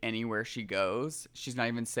safe anywhere she goes. She's not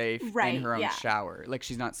even safe in her own shower. Like,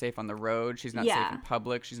 she's not safe on the road. She's not safe in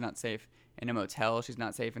public. She's not safe in a motel. She's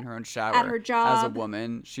not safe in her own shower. At her job. As a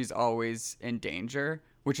woman, she's always in danger,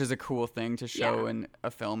 which is a cool thing to show in a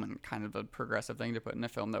film and kind of a progressive thing to put in a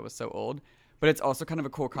film that was so old. But it's also kind of a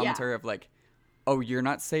cool commentary of, like, oh, you're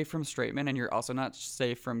not safe from straight men and you're also not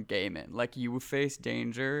safe from gay men. Like, you face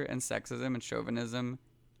danger and sexism and chauvinism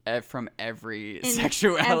from every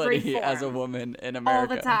sexuality as a woman in America.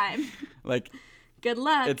 All the time. Like, good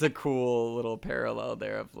luck. It's a cool little parallel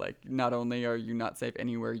there of, like, not only are you not safe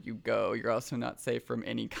anywhere you go, you're also not safe from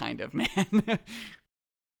any kind of man.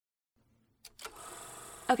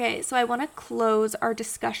 Okay, so I want to close our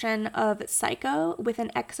discussion of Psycho with an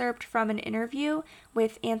excerpt from an interview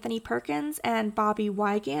with Anthony Perkins and Bobby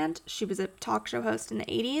Wygant. She was a talk show host in the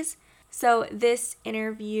 80s. So this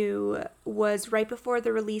interview was right before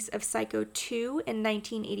the release of Psycho 2 in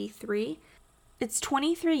 1983. It's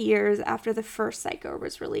 23 years after the first Psycho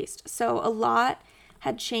was released, so a lot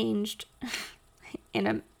had changed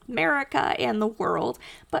in America and the world,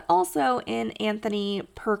 but also in Anthony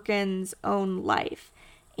Perkins' own life.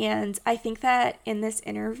 And I think that in this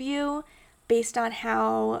interview, based on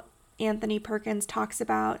how Anthony Perkins talks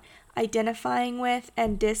about identifying with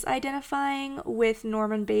and disidentifying with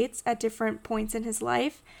Norman Bates at different points in his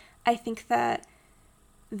life, I think that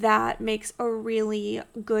that makes a really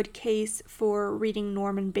good case for reading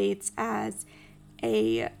Norman Bates as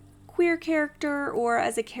a queer character or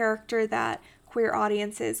as a character that queer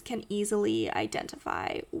audiences can easily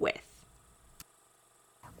identify with.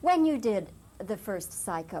 When you did the first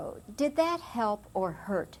Psycho, did that help or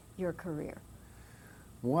hurt your career?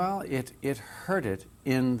 Well, it hurt it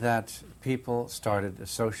in that people started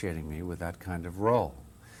associating me with that kind of role.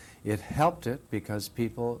 It helped it because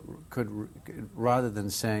people could, rather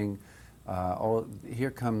than saying, oh,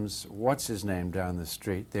 here comes what's-his-name down the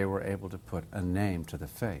street, they were able to put a name to the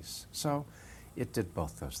face. So it did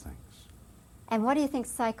both those things. And what do you think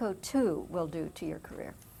Psycho 2 will do to your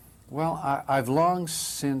career? Well, I've long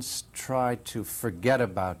since tried to forget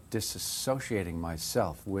about disassociating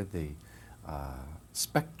myself with the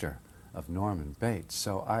specter of Norman Bates,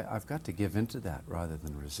 so I've got to give in to that rather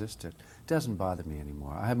than resist it. It doesn't bother me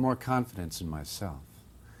anymore. I have more confidence in myself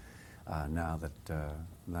now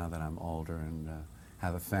that I'm older and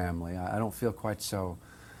have a family. I don't feel quite so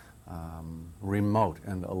remote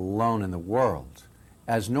and alone in the world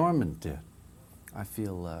as Norman did. I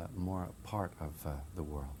feel more a part of the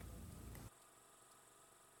world.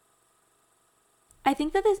 I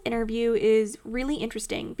think that this interview is really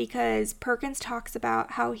interesting because Perkins talks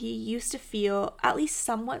about how he used to feel at least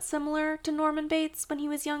somewhat similar to Norman Bates when he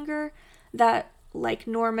was younger, that like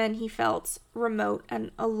Norman, he felt remote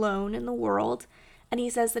and alone in the world, and he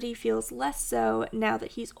says that he feels less so now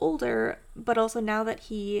that he's older, but also now that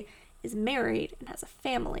he is married and has a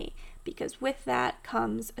family, because with that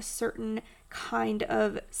comes a certain kind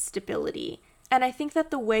of stability. And I think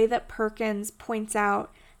that the way that Perkins points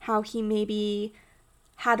out how he maybe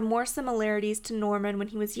had more similarities to Norman when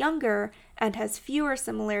he was younger and has fewer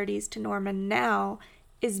similarities to Norman now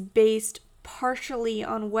is based partially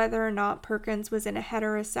on whether or not Perkins was in a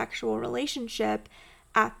heterosexual relationship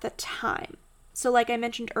at the time. So like I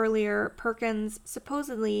mentioned earlier, Perkins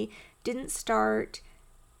supposedly didn't start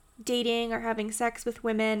dating or having sex with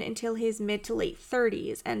women until his mid to late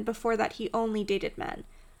 30s, and before that he only dated men.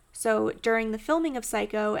 So during the filming of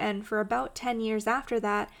Psycho and for about 10 years after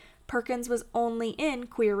that, Perkins was only in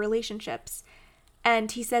queer relationships. And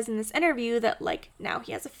he says in this interview that, like, now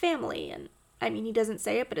he has a family. And, I mean, he doesn't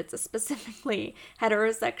say it, but it's a specifically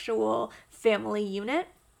heterosexual family unit.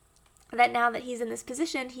 That now that he's in this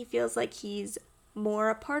position, he feels like he's more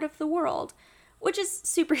a part of the world. Which is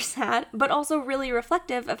super sad, but also really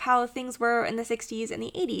reflective of how things were in the 60s and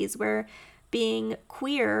the 80s, where being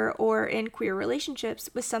queer or in queer relationships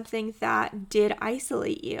was something that did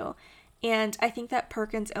isolate you. And I think that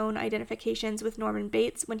Perkins' own identifications with Norman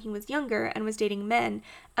Bates when he was younger and was dating men,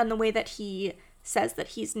 and the way that he says that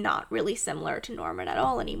he's not really similar to Norman at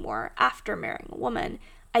all anymore after marrying a woman,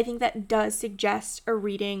 I think that does suggest a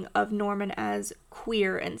reading of Norman as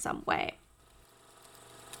queer in some way.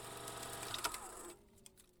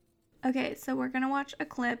 Okay, so we're gonna watch a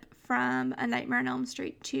clip from A Nightmare on Elm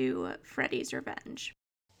Street 2, Freddy's Revenge.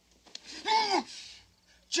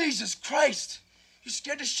 Jesus Christ! You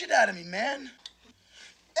scared the shit out of me, man.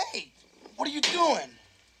 Hey, what are you doing?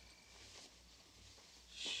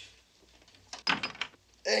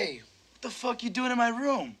 Hey, what the fuck you doing in my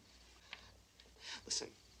room? Listen,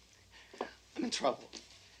 I'm in trouble.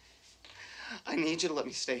 I need you to let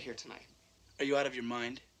me stay here tonight. Are you out of your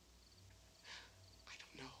mind? I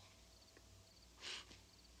don't know.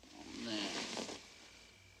 Oh, man.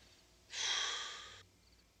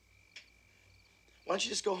 Why don't you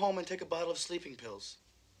just go home and take a bottle of sleeping pills?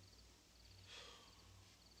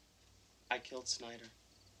 I killed Snyder.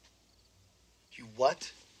 You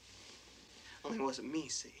what? Only it wasn't me,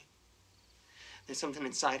 see? There's something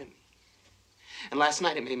inside of me. And last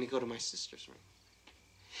night it made me go to my sister's room.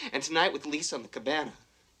 And tonight with Lisa on the cabana,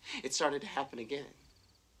 it started to happen again.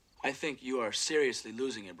 I think you are seriously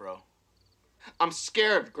losing it, bro. I'm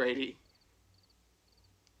scared, Grady.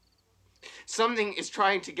 Something is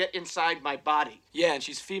trying to get inside my body. Yeah, and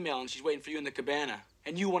she's female and she's waiting for you in the cabana.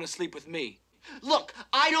 And you want to sleep with me. Look,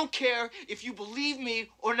 I don't care if you believe me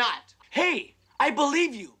or not. Hey, I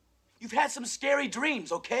believe you. You've had some scary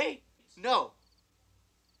dreams, okay? No.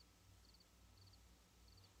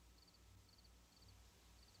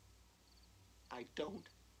 I don't.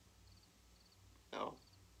 No.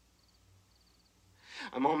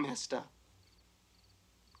 I'm all messed up.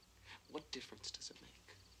 What difference does it make?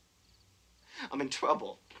 I'm in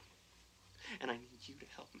trouble. And I need you to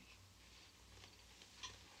help me.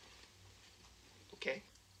 Okay?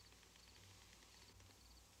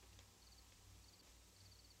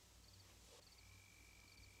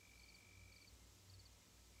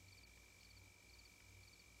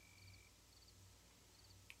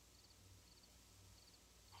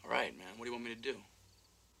 All right, man. What do you want me to do?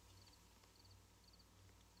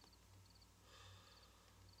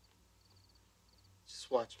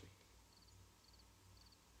 Just watch me.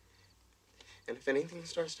 And if anything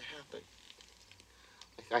starts to happen,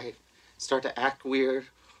 like I start to act weird,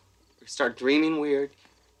 or start dreaming weird,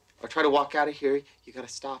 or try to walk out of here, you gotta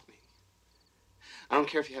stop me. I don't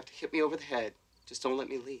care if you have to hit me over the head. Just don't let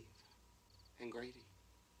me leave. And Grady,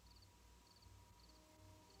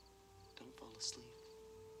 don't fall asleep.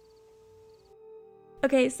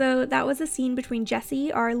 Okay, so that was a scene between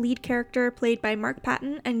Jesse, our lead character played by Mark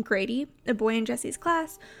Patton, and Grady, a boy in Jesse's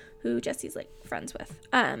class who Jesse's like friends with.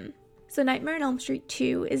 So Nightmare on Elm Street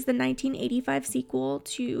 2 is the 1985 sequel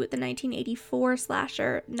to the 1984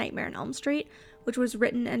 slasher Nightmare on Elm Street, which was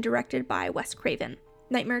written and directed by Wes Craven.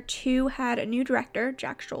 Nightmare 2 had a new director,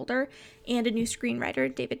 Jack Shoulder, and a new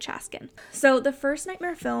screenwriter, David Chaskin. So the first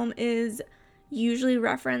Nightmare film is usually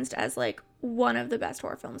referenced as like one of the best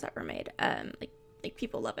horror films ever made. Like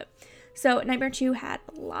people love it. So Nightmare 2 had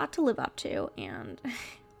a lot to live up to and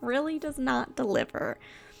really does not deliver.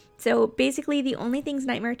 So basically the only things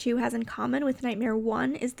Nightmare 2 has in common with Nightmare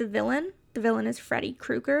 1 is the villain. The villain is Freddy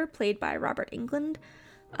Krueger, played by Robert Englund.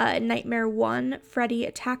 In Nightmare 1, Freddy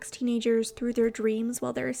attacks teenagers through their dreams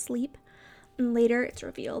while they're asleep. And later it's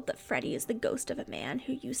revealed that Freddy is the ghost of a man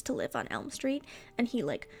who used to live on Elm Street, and he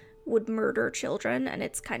would murder children, and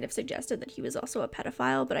it's kind of suggested that he was also a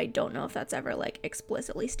pedophile, but I don't know if that's ever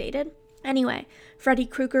explicitly stated. Anyway, Freddy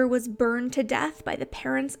Krueger was burned to death by the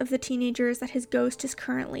parents of the teenagers that his ghost is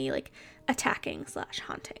currently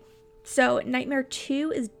attacking/haunting. So Nightmare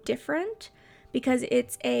 2 is different because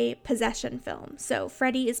it's a possession film. So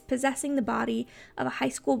Freddy is possessing the body of a high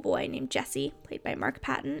school boy named Jesse, played by Mark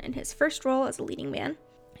Patton in his first role as a leading man.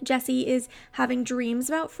 Jesse is having dreams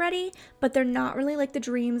about Freddy, but they're not really like the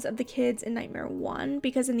dreams of the kids in Nightmare 1,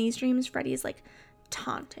 because in these dreams, Freddy's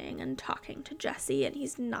taunting and talking to Jesse, and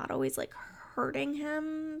he's not always hurting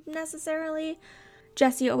him necessarily.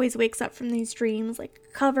 Jesse always wakes up from these dreams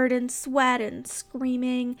covered in sweat and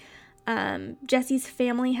screaming. Jesse's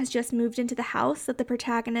family has just moved into the house that the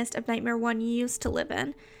protagonist of Nightmare 1 used to live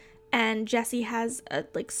in. And Jesse has a,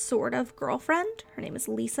 sort of girlfriend. Her name is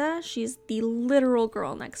Lisa. She's the literal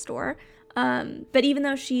girl next door. But even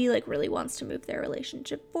though she, really wants to move their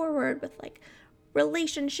relationship forward with,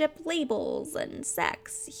 relationship labels and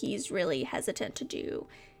sex, he's really hesitant to do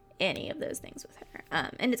any of those things with her.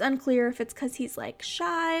 And it's unclear if it's because he's,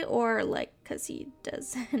 shy or, because he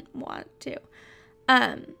doesn't want to.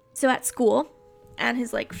 So at school, on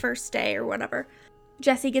his, first day or whatever,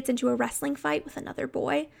 Jesse gets into a wrestling fight with another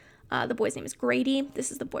boy. The boy's name is Grady.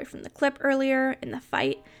 This is the boy from the clip earlier. In the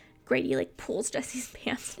fight, Grady pulls Jesse's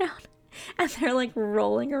pants down, and they're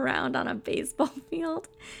rolling around on a baseball field.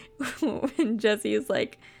 And Jesse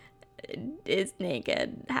is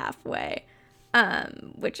naked halfway,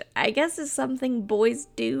 which I guess is something boys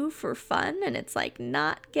do for fun, and it's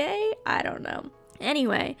not gay. I don't know.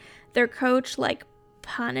 Anyway, their coach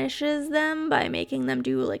punishes them by making them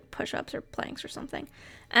do push-ups or planks or something.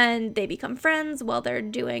 And they become friends while they're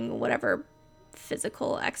doing whatever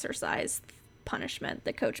physical exercise punishment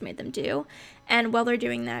the coach made them do. And while they're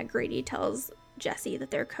doing that, Grady tells Jesse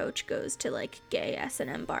that their coach goes to like gay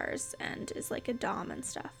S&M bars and is like a dom and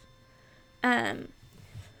stuff.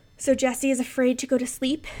 So Jesse is afraid to go to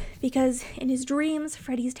sleep because in his dreams,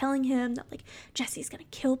 Freddy's telling him that like Jesse's gonna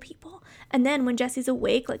kill people. And then when Jesse's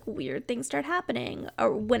awake, like weird things start happening,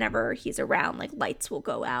 or whenever he's around, like lights will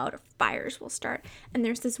go out or fires will start. And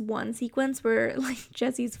there's this one sequence where like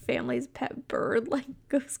Jesse's family's pet bird like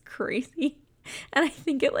goes crazy. And I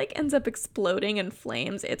think it like ends up exploding in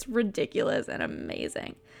flames. It's ridiculous and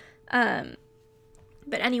amazing. But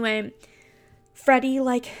anyway, Freddy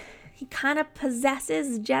like he kind of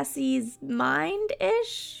possesses Jesse's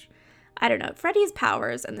mind-ish. I don't know. Freddy's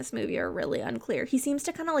powers in this movie are really unclear. He seems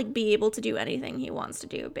to kind of like be able to do anything he wants to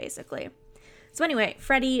do, basically. So anyway,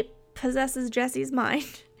 Freddy possesses Jesse's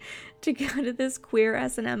mind to go to this queer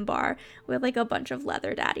S&M bar with like a bunch of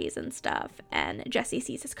leather daddies and stuff. And Jesse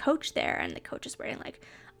sees his coach there, and the coach is wearing like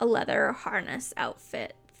a leather harness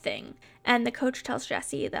outfit thing. And the coach tells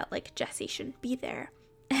Jesse that like Jesse shouldn't be there.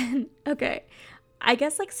 And okay, I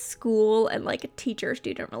guess like school and like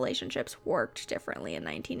teacher-student relationships worked differently in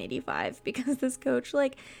 1985 because this coach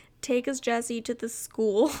like takes Jesse to the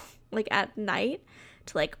school like at night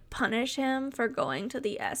to like punish him for going to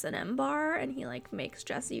the S&M bar, and he like makes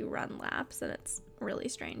Jesse run laps, and it's really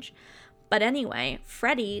strange. But anyway,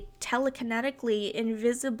 Freddy telekinetically,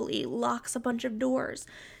 invisibly locks a bunch of doors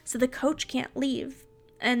so the coach can't leave.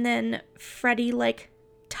 And then Freddy like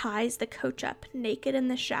ties the coach up naked in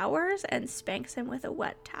the showers and spanks him with a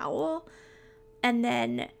wet towel. And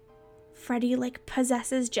then Freddy like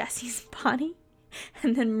possesses Jesse's body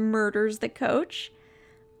and then murders the coach.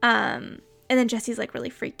 And then Jesse's like really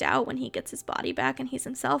freaked out when he gets his body back and he's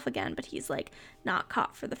himself again, but he's like not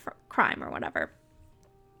caught for the crime or whatever.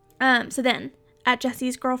 So then at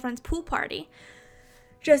Jesse's girlfriend's pool party,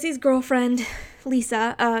 Jesse's girlfriend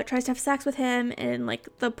Lisa tries to have sex with him in like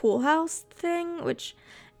the pool house thing, which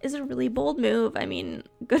is a really bold move. I mean,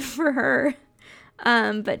 good for her.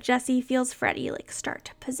 But Jesse feels Freddy like start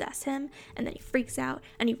to possess him, and then he freaks out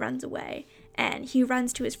and he runs away. And he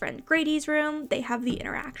runs to his friend Grady's room. They have the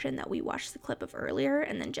interaction that we watched the clip of earlier,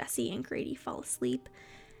 and then Jesse and Grady fall asleep.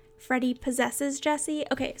 Freddy possesses Jesse.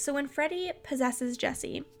 Okay, so when Freddy possesses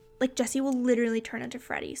Jesse, like Jesse will literally turn into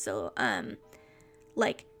Freddy. So,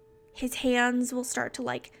 like his hands will start to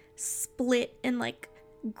like split and like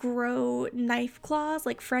grow knife claws,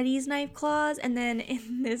 like Freddy's knife claws. And then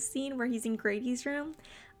in this scene where he's in Grady's room,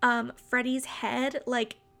 Freddy's head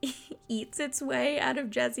like eats its way out of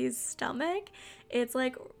Jesse's stomach. It's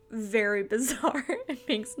like very bizarre. It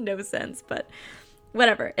makes no sense, but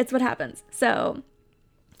whatever, it's what happens. So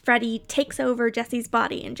Freddy takes over Jesse's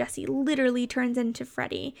body, and Jesse literally turns into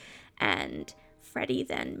Freddy, and Freddy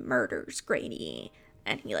then murders Grady,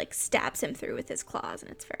 and he like stabs him through with his claws,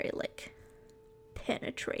 and it's very like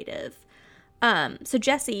penetrative. So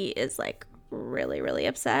Jesse is like really, really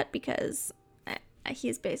upset because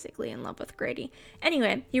he's basically in love with Grady.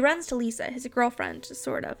 Anyway, he runs to Lisa, his girlfriend,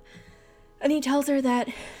 sort of, and he tells her that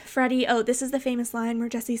Freddy, this is the famous line where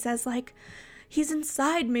Jesse says like, he's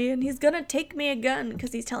inside me and he's gonna take me again,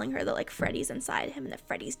 because he's telling her that like Freddy's inside him and that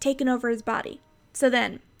Freddy's taken over his body. So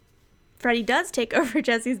then Freddy does take over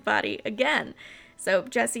Jesse's body again. So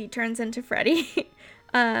Jesse turns into Freddy.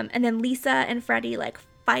 And then Lisa and Freddy like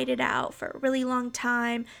fight it out for a really long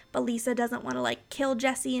time, but Lisa doesn't want to like kill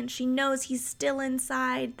Jesse, and she knows he's still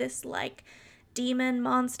inside this like demon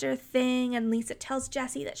monster thing, and Lisa tells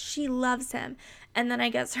Jesse that she loves him, and then I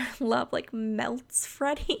guess her love like melts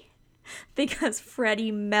Freddy because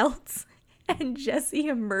Freddy melts and Jesse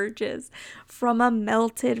emerges from a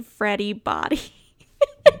melted Freddy body.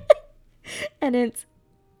 And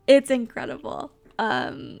it's incredible.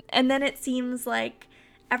 And then it seems like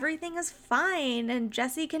everything is fine and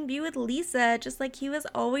Jesse can be with Lisa just like he was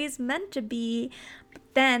always meant to be. But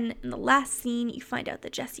then in the last scene, you find out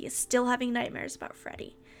that Jesse is still having nightmares about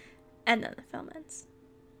Freddy. And then the film ends.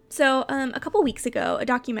 So a couple weeks ago, a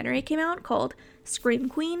documentary came out called Scream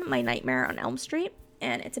Queen, My Nightmare on Elm Street.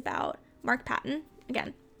 And it's about Mark Patton,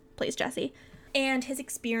 again, plays Jesse, and his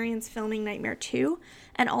experience filming Nightmare 2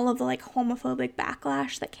 and all of the like homophobic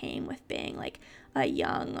backlash that came with being like a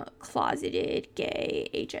young, closeted,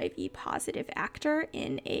 gay, HIV positive actor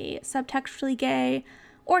in a subtextually gay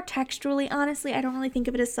or textually, honestly, I don't really think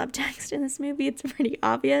of it as subtext in this movie. It's pretty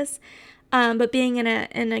obvious. But being in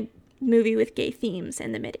a movie with gay themes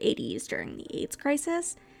in the mid-'80s during the AIDS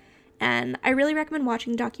crisis. And I really recommend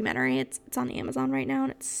watching the documentary. It's on Amazon right now,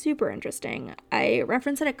 and it's super interesting. I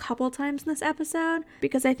reference it a couple times in this episode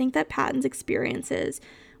because I think that Patton's experiences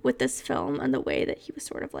with this film and the way that he was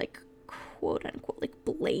sort of like quote unquote like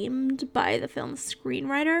blamed by the film's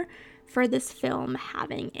screenwriter for this film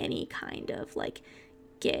having any kind of like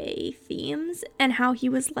gay themes, and how he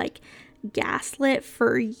was like gaslit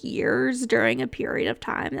for years during a period of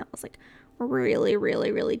time that was like really,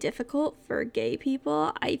 really, really difficult for gay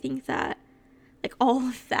people. I think that like all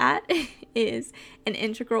of that is an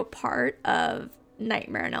integral part of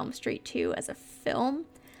Nightmare on Elm Street 2 as a film.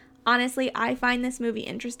 Honestly, I find this movie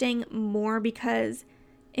interesting more because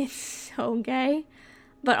it's so gay,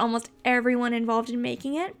 but almost everyone involved in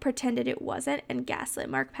making it pretended it wasn't and gaslit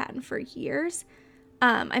Mark Patton for years.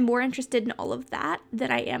 I'm more interested in all of that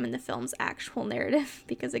than I am in the film's actual narrative,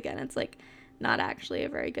 because again, it's like not actually a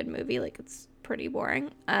very good movie. Like, it's pretty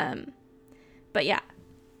boring. But yeah,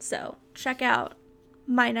 so check out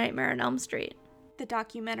My Nightmare on Elm Street, the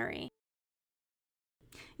documentary.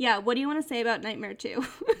 Yeah, what do you want to say about Nightmare 2?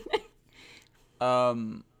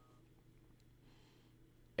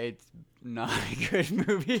 It's not a good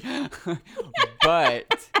movie,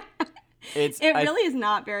 but it really is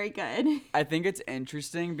not very good. I think it's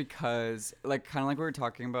interesting because, like, kind of like we were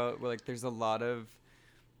talking about, where, like, there's a lot of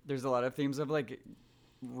themes of like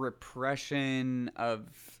repression of,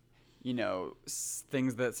 you know,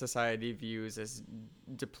 things that society views as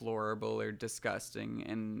deplorable or disgusting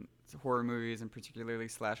in horror movies and particularly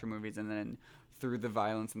slasher movies, and then through the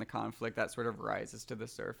violence and the conflict that sort of rises to the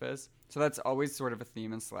surface. So that's always sort of a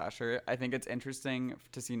theme in slasher. I think it's interesting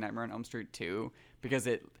to see Nightmare on Elm Street 2 because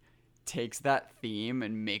it takes that theme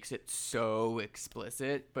and makes it so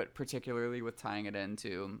explicit, but particularly with tying it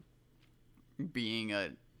into being a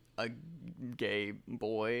gay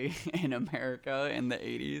boy in America in the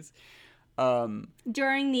 80s.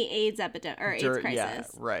 During the AIDS epidemic, or AIDS crisis. Yeah,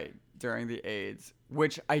 right. During the AIDS,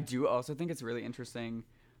 which I do also think it's really interesting.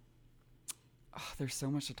 Oh, there's so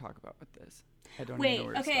much to talk about with this. I don't even know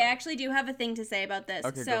where to start. I actually do have a thing to say about this.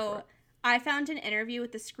 Okay, go for it. I found an interview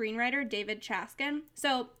with the screenwriter, David Chaskin.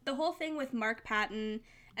 So the whole thing with Mark Patton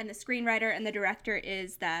and the screenwriter and the director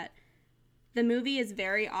is that the movie is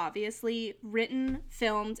very obviously written,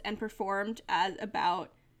 filmed, and performed as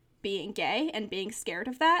about being gay and being scared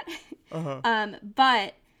of that. Uh-huh.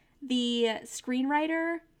 But the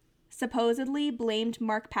screenwriter supposedly blamed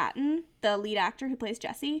Mark Patton, the lead actor who plays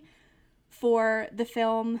Jesse, for the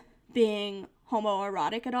film being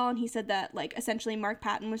homoerotic at all. And he said that, like, essentially Mark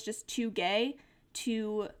Patton was just too gay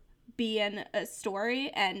to be in a story.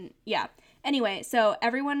 And yeah. Anyway, so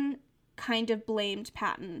everyone kind of blamed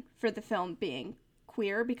Patton for the film being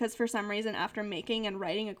queer because for some reason after making and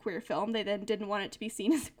writing a queer film, they then didn't want it to be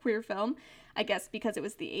seen as a queer film. I guess because it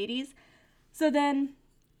was the 80s. So then...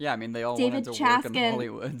 Yeah, I mean, they all David wanted to Chaskin, work in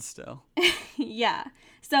Hollywood still. Yeah.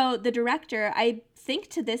 So the director, I think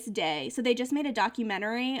to this day, so they just made a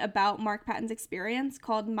documentary about Mark Patton's experience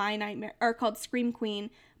called Scream Queen,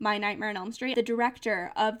 My Nightmare on Elm Street. The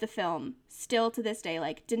director of the film still to this day,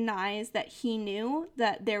 like, denies that he knew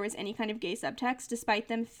that there was any kind of gay subtext despite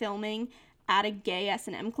them filming at a gay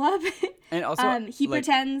S&M club. And also, he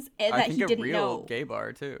pretends that he didn't know. I think a real gay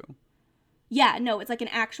bar, too. Yeah, no, it's like an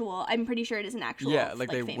actual, I'm pretty sure it is an actual, yeah, like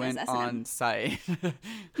they famous went S&M. on site.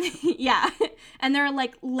 Yeah, and they're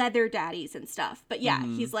like leather daddies and stuff. But yeah,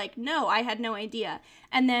 he's like, no, I had no idea.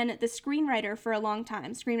 And then the screenwriter for a long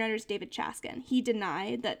time, screenwriter's David Chaskin, he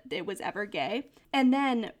denied that it was ever gay. And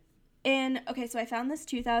then so I found this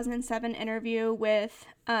 2007 interview with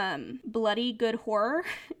Bloody Good Horror,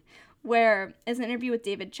 where it's an interview with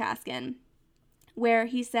David Chaskin, where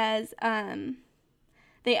he says,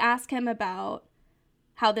 they ask him about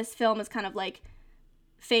how this film is kind of like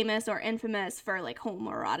famous or infamous for like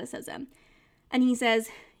homoeroticism. And he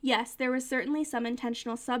says, yes, there was certainly some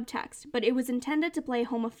intentional subtext, but it was intended to play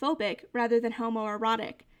homophobic rather than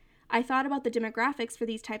homoerotic. I thought about the demographics for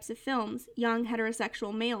these types of films, young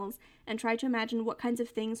heterosexual males, and tried to imagine what kinds of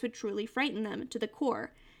things would truly frighten them to the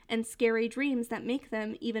core. And scary dreams that make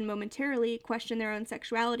them, even momentarily, question their own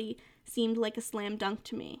sexuality seemed like a slam dunk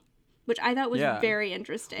to me. Which I thought was very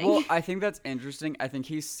interesting. Well, I think that's interesting. I think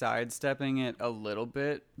he's sidestepping it a little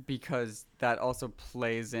bit because that also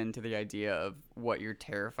plays into the idea of what you're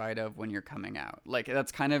terrified of when you're coming out. Like,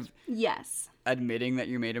 that's kind of admitting that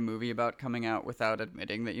you made a movie about coming out without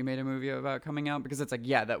admitting that you made a movie about coming out. Because it's like,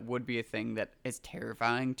 yeah, that would be a thing that is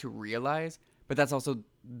terrifying to realize. But that's also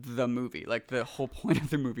the movie. Like, the whole point of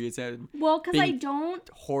the movie is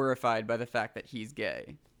horrified by the fact that he's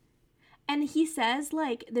gay. And he says,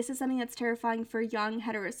 like, this is something that's terrifying for young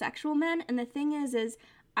heterosexual men. And the thing is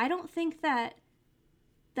I don't think that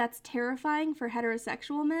that's terrifying for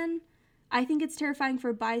heterosexual men. I think it's terrifying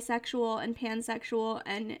for bisexual and pansexual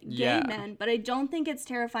and gay men. But I don't think it's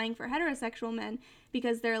terrifying for heterosexual men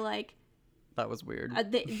because they're like, that was weird.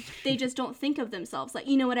 They just don't think of themselves like,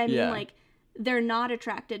 you know what I mean? Yeah. Like, they're not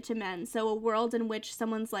attracted to men. So a world in which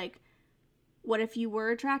someone's like, what if you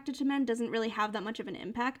were attracted to men doesn't really have that much of an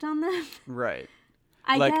impact on them. Right.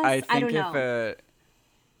 I guess, I don't know.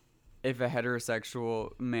 If a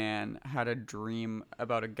heterosexual man had a dream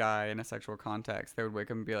about a guy in a sexual context, they would wake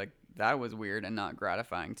up and be like, that was weird and not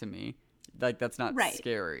gratifying to me. Like, that's not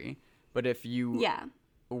scary. But if you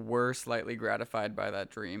were slightly gratified by that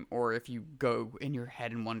dream, or if you go in your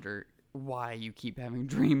head and wonder why you keep having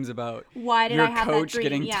dreams about why did your I have that coach dream?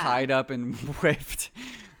 getting tied up and whipped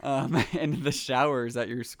in the showers at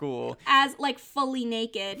your school. As, like, fully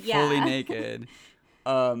naked, Fully naked.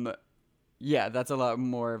 Yeah, that's a lot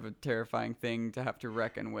more of a terrifying thing to have to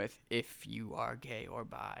reckon with if you are gay or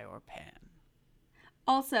bi or pan.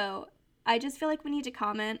 Also, I just feel like we need to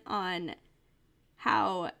comment on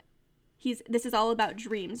how this is all about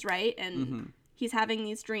dreams, right? And he's having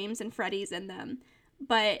these dreams and Freddy's in them.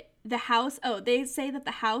 But the house, they say that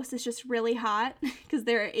the house is just really hot because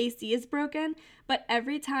their AC is broken. But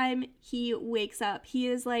every time he wakes up, he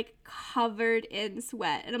is, like, covered in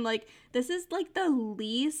sweat. And I'm like, this is, like, the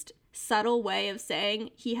least subtle way of saying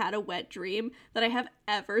he had a wet dream that I have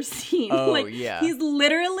ever seen. Oh, like, yeah. He's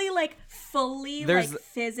literally, like, fully, like,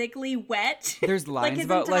 physically wet. There's lines like his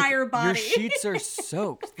about, entire like, body. your sheets are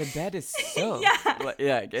soaked. The bed is soaked.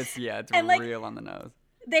 It's And, like, real on the nose.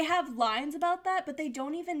 They have lines about that, but they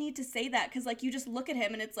don't even need to say that because, like, you just look at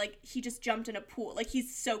him and it's like he just jumped in a pool. Like,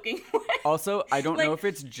 he's soaking wet. Also, I don't like, know if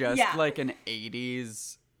it's just, like, an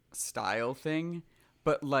 80s style thing,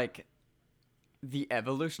 but, like, the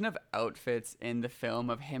evolution of outfits in the film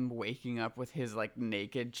of him waking up with his, like,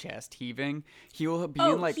 naked chest heaving, he'll be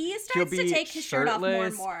in, like, he starts to take his shirt off more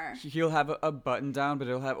and more. He'll have a button down, but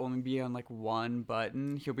it'll only be on, like, one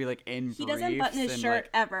button. He'll be, like, in He briefs doesn't button his and, shirt like,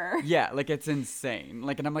 ever. Yeah, like, it's insane.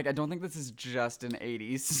 Like, and I'm like, I don't think this is just an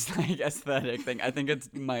 80s, like, aesthetic thing. I think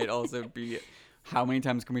it might also be how many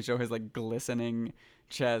times can we show his, like, glistening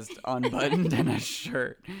chest unbuttoned in a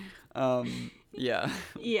shirt. Yeah.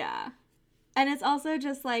 Yeah. And it's also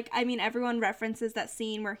just, like, I mean, everyone references that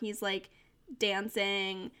scene where he's, like,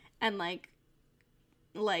 dancing and, like,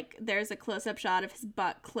 there's a close-up shot of his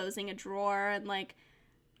butt closing a drawer and, like,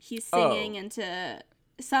 he's singing into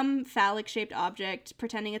some phallic-shaped object,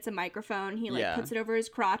 pretending it's a microphone. He, like, puts it over his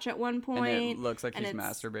crotch at one point. And it looks like he's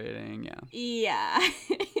masturbating, Yeah.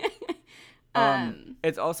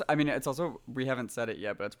 It's also, we haven't said it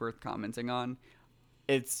yet, but it's worth commenting on.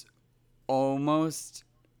 It's almost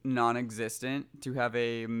non-existent to have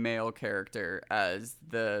a male character as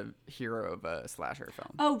the hero of a slasher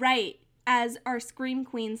film. Oh, right. As our Scream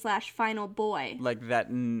Queen / final boy. Like, that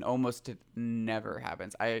almost never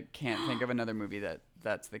happens. I can't think of another movie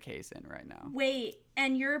that's the case in right now. Wait,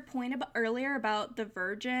 and your point earlier about the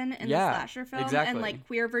virgin in the slasher film and, like,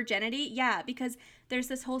 queer virginity? Yeah, because there's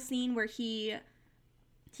this whole scene where he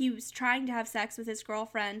was trying to have sex with his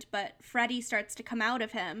girlfriend, but Freddy starts to come out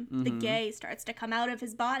of him. The gay starts to come out of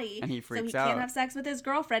his body. And he freaks out. So he can't have sex with his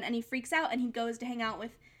girlfriend, and he freaks out, and he goes to hang out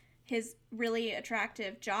with his really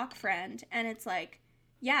attractive jock friend. And it's like,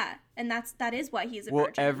 yeah, and that is why he's a virgin. Well,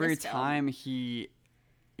 every in this time he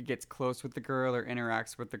gets close with the girl or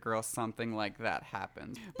interacts with the girl, something like that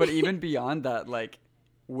happens. But even beyond that, like,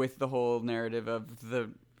 with the whole narrative of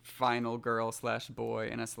the final girl / boy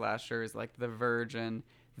in a slasher is, like, the virgin.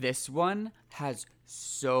 This one has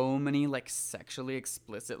so many, like, sexually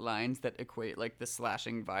explicit lines that equate, like, the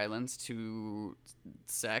slashing violence to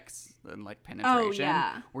sex and, like, penetration. Oh,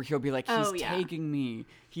 yeah. Where he'll be like, he's taking me.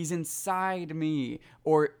 He's inside me.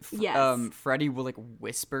 Or Freddy will, like,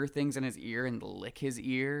 whisper things in his ear and lick his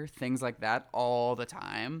ear. Things like that all the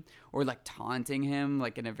time. Or, like, taunting him,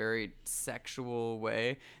 like, in a very sexual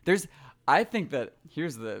way. I think that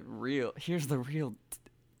here's the real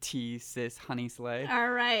tea, sis, honey slay. All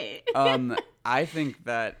right. I think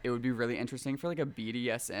that it would be really interesting for, like, a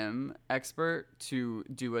BDSM expert to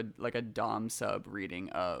do a dom sub reading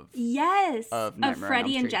of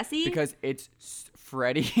Freddy and Jesse, because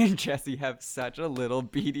Freddy and Jesse have such a little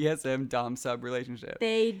BDSM dom sub relationship.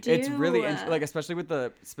 They do. It's really like, especially with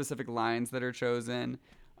the specific lines that are chosen.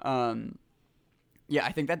 I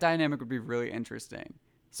think that dynamic would be really interesting.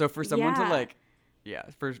 So for someone to, like,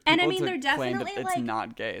 for people and I mean, to they're claim definitely, that it's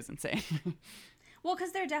not gay is insane. Well,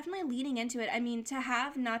 because they're definitely leaning into it. I mean, to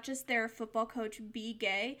have not just their football coach be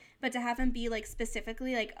gay, but to have him be, like,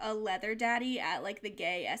 specifically, like, a leather daddy at, like, the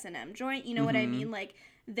gay S&M joint. You know what I mean? Like,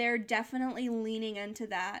 they're definitely leaning into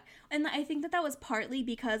that. And I think that was partly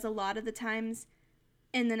because a lot of the times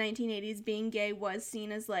in the 1980s, being gay was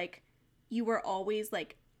seen as, like, you were always,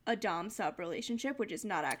 like, a dom-sub relationship, which is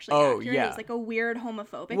not actually Oh, accurate. yeah. It's like a weird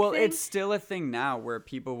homophobic Well, thing. it's still a thing now where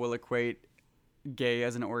people will equate gay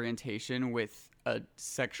as an orientation with a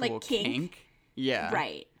sexual Like kink? Yeah.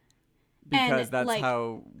 Right. Because And, that's like-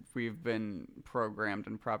 how we've been programmed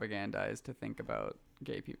and propagandized to think about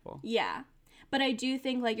gay people. Yeah. But I do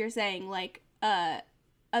think, like you're saying, like a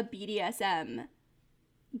BDSM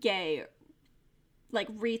gay like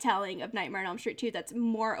retelling of Nightmare on Elm Street 2 that's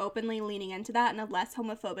more openly leaning into that in a less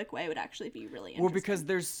homophobic way would actually be really interesting. Well, because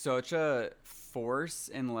there's such a force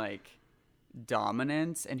in like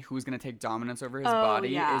dominance, and who's going to take dominance over his body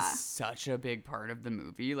yeah. is such a big part of the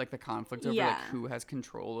movie. Like the conflict over like Yeah. who has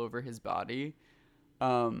control over his body.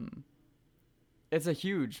 It's a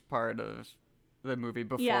huge part of the movie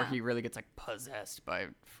before Yeah. he really gets like possessed by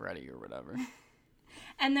Freddy or whatever.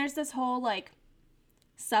 And there's this whole like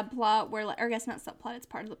subplot where, like, or I guess not subplot, it's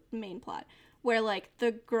part of the main plot, where like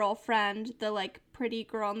the girlfriend, the like pretty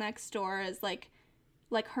girl next door, is like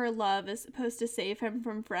her love is supposed to save him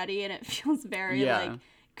from Freddy, and it feels very Yeah. like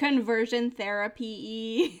conversion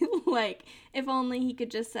therapy-y. Like if only he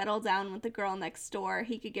could just settle down with the girl next door,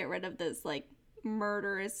 he could get rid of this like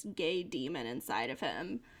murderous gay demon inside of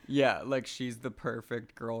him. Yeah, like she's the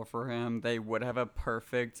perfect girl for him. They would have a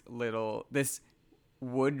perfect little, this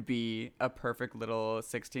would be a perfect little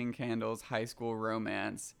 16 Candles high school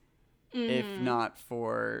romance if not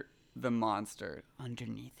for the monster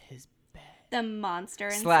underneath his bed. The monster /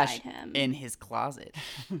 inside him. in his closet.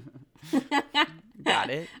 Got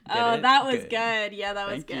it? Get Oh, it? that was good. Yeah, that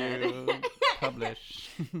was Thank good. you. Publish.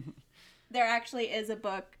 There actually is a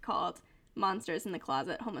book called Monsters in the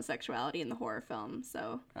Closet, Homosexuality in the Horror Film.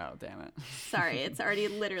 So, Oh, damn it. sorry, it's already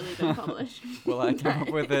literally been published. Well, I came up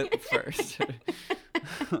with it first.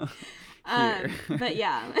 Here. But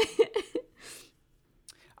yeah.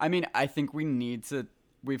 I mean, I think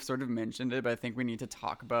we've sort of mentioned it, but I think we need to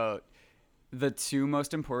talk about the two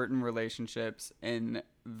most important relationships in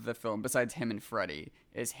the film, besides him and Freddy,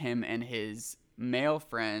 is him and his male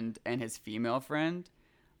friend and his female friend.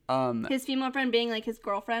 His female friend being like his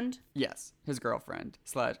girlfriend. Yes, his girlfriend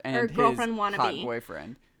 / and Or girlfriend his wannabe. hot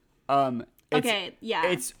boyfriend. Okay, yeah.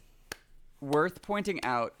 It's worth pointing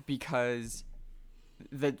out because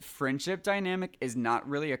the friendship dynamic is not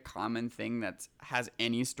really a common thing that has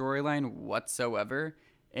any storyline whatsoever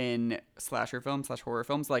in slasher films / horror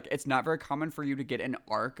films. Like, it's not very common for you to get an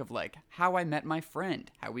arc of like how I met my friend,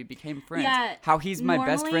 how we became friends, Yeah, how he's my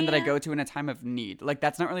best friend that I normally- go to in a time of need. Like,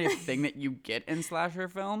 that's not really a thing that you get in slasher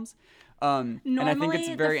films. And Normally, I think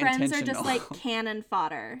it's very the friends intentional. are just like cannon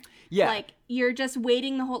fodder. Yeah. Like you're just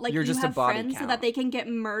waiting the whole like You're you just a have body friends so count. that they can get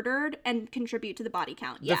murdered and contribute to the body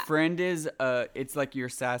count. The Yeah. friend is it's like your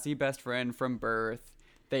sassy best friend from birth.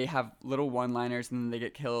 They have little one-liners and then they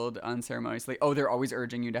get killed unceremoniously. Oh, they're always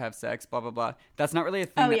urging you to have sex, blah blah blah. That's not really a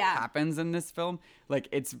thing Oh, that yeah. happens in this film.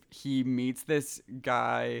 Like, he meets this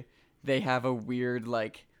guy. They have a weird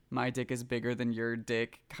like my dick is bigger than your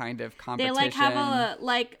dick kind of They competition. like have a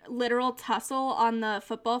like literal tussle on the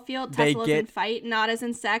football field. They Tussle as in get- fight, not as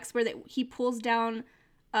in sex, where he pulls down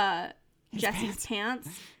Jesse's pants,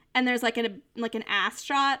 and there's like an ass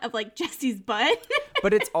shot of like Jesse's butt.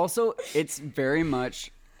 But it's very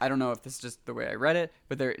much, I don't know if this is just the way I read it,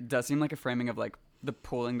 but there does seem like a framing of like the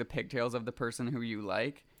pulling the pigtails of the person who you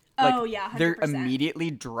like. Like, Oh, yeah, they're 100%.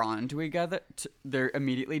 immediately drawn to each other. They're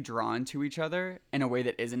immediately drawn to each other in a way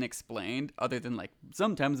that isn't explained, other than like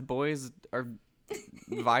sometimes boys are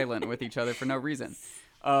violent with each other for no reason.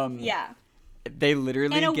 Yeah. They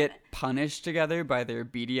literally And get punished together by their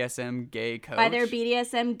BDSM gay coach. By their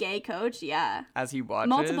BDSM gay coach, yeah. as he watches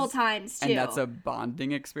Multiple times, too. and that's a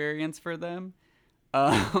bonding experience for them.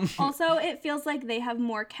 Also, it feels like they have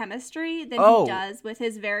more chemistry than Oh. he does with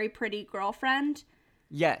his very pretty girlfriend.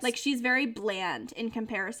 Yes. Like, she's very bland in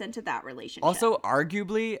comparison to that relationship. Also,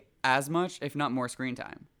 arguably as much, if not more, screen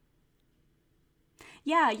time,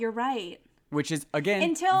 yeah, you're right. which is again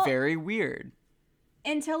Until- very weird.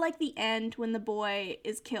 Until like the end when the boy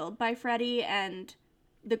is killed by Freddy and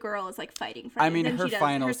the girl is like fighting Freddy. I mean, Then her she does,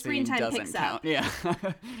 final her screen scene time doesn't picks count. up. Yeah.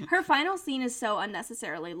 Her final scene is so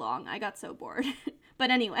unnecessarily long. I got so bored. But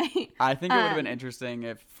anyway. I think it would have been interesting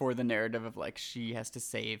if, for the narrative of like she has to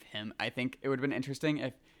save him, I think it would have been interesting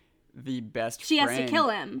if the best She has friend to kill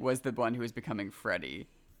him. was the one who was becoming Freddy,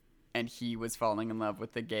 and he was falling in love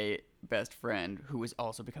with the gay best friend who was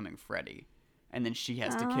also becoming Freddy. And then she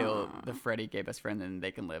has to kill the Freddy gay best friend, and they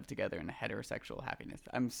can live together in heterosexual happiness.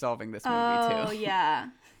 I'm solving this movie Oh, too. yeah.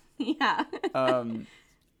 Yeah.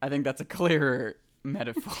 I think that's a clearer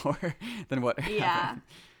metaphor than what Yeah. happened.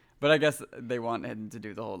 But I guess they want him to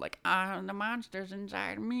do the whole like, the monster's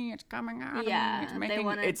inside me. It's coming out of me.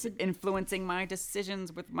 It's influencing my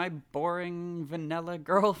decisions with my boring vanilla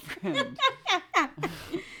girlfriend.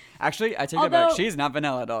 Actually, I take it back. She's not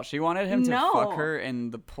vanilla at all. She wanted him to fuck her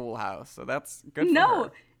in the pool house. So that's good for her.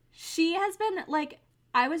 No, she has been like,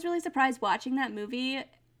 I was really surprised watching that movie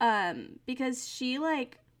because she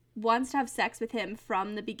like wants to have sex with him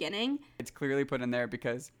from the beginning. It's clearly put in there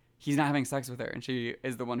because he's not having sex with her, and she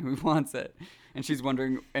is the one who wants it. And she's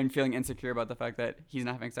wondering and feeling insecure about the fact that he's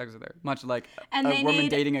not having sex with her, much like a woman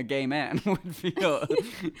dating a gay man would feel.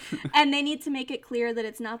 And they need to make it clear that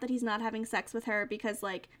it's not that he's not having sex with her because,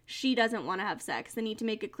 like, she doesn't want to have sex. They need to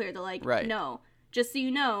make it clear that, like, no, just so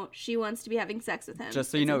you know, she wants to be having sex with him.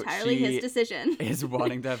 Just so you know, entirely his decision. Is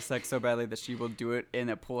wanting to have sex so badly that she will do it in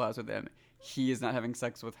a pool house with him. He is not having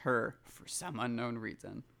sex with her for some unknown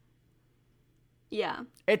reason. Yeah.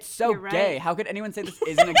 It's so gay. How could anyone say this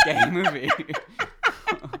isn't a gay movie?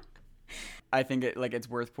 I think it's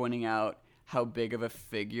worth pointing out how big of a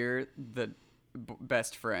figure the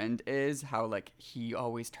best friend is. How like he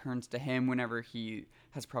always turns to him whenever he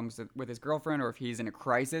has problems with his girlfriend, or if he's in a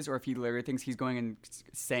crisis, or if he literally thinks he's going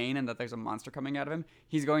insane and that there's a monster coming out of him.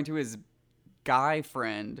 He's going to his guy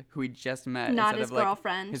friend who he just met. Not his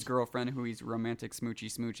girlfriend. His girlfriend who he's romantic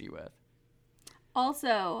smoochy with.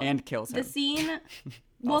 Also, and kills him. The scene,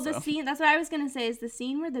 the scene, that's what I was going to say, is the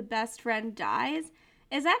scene where the best friend dies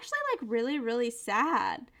is actually, like, really, really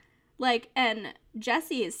sad. Like, and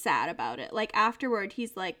Jesse is sad about it. Like, afterward,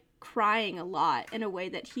 he's, like, crying a lot in a way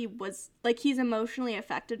that he was, like, he's emotionally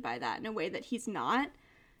affected by that in a way that he's not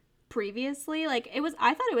previously. Like,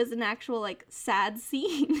 I thought it was an actual, like, sad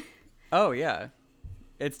scene. Oh, yeah.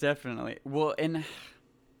 It's definitely, well,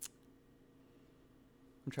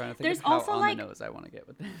 I'm trying to think There's of how also, on like, the nose I want to get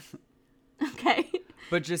with this. Okay.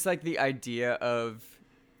 But just like the idea of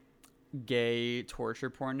gay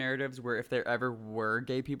torture porn narratives where if there ever were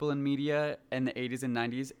gay people in media in the 80s and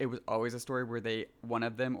 90s, it was always a story where one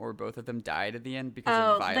of them or both of them died at the end because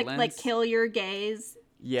of violence. Like kill your gays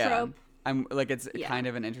trope. I'm like, it's kind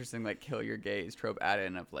of an interesting like kill your gays trope added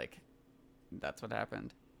in of like, that's what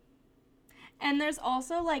happened. And there's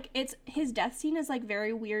also, like, his death scene is, like,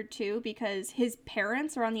 very weird, too, because his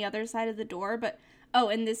parents are on the other side of the door, but,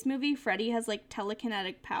 in this movie, Freddy has, like,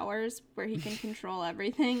 telekinetic powers where he can control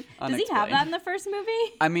everything. Does he have that in the first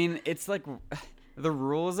movie? I mean, it's, like, the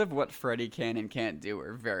rules of what Freddy can and can't do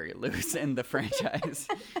are very loose in the franchise.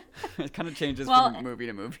 It kind of changes from movie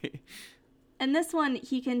to movie. And this one,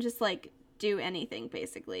 he can just, like, do anything,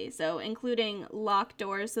 basically. So, including lock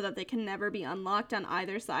doors so that they can never be unlocked on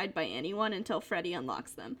either side by anyone until Freddy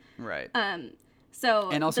unlocks them. Right. So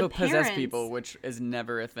and also possess people, which is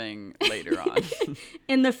never a thing later on.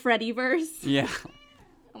 In the Freddyverse. Yeah.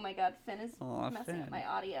 Oh my god, Finn is messing up my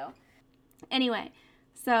audio. Anyway,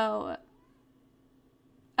 so...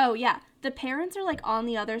 Oh, yeah. The parents are, like, on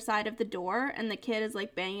the other side of the door, and the kid is,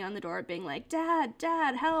 like, banging on the door, being like, Dad,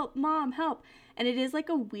 help, Mom, help. And it is, like,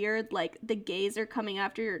 a weird, like, the gays are coming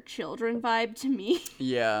after your children vibe to me.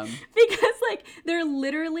 Yeah. Because, like, they're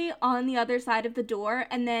literally on the other side of the door,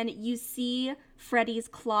 and then you see Freddy's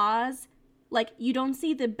claws. Like, you don't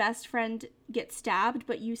see the best friend get stabbed,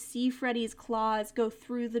 but you see Freddy's claws go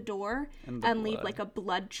through the door and leave, like, a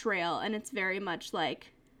blood trail. And it's very much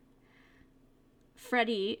like...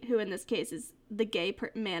 Freddy, who in this case is the gay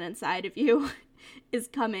man inside of you, is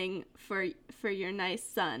coming for your nice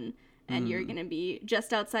son, and you're gonna be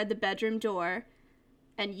just outside the bedroom door,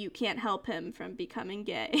 and you can't help him from becoming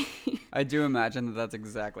gay. I do imagine that that's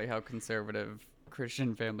exactly how conservative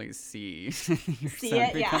Christian families see your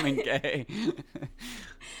son becoming gay.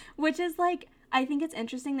 Which is like, I think it's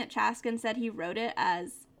interesting that Chaskin said he wrote it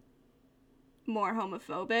as more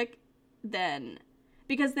homophobic than...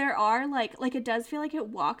 Because there are, like, it does feel like it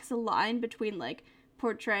walks a line between, like,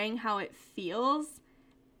 portraying how it feels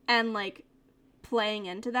and, like, playing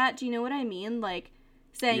into that. Do you know what I mean? Like,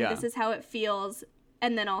 saying this is how it feels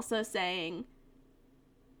and then also saying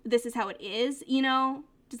this is how it is, you know?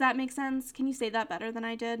 Does that make sense? Can you say that better than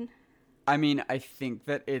I did? I mean, I think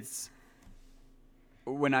that it's...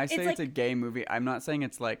 When I say it's a gay movie, I'm not saying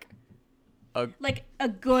it's, like... a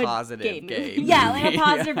good positive gay movie. movie. Yeah, like a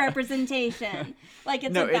positive representation. Like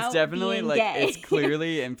it's it's definitely being like gay. It's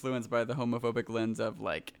clearly influenced by the homophobic lens of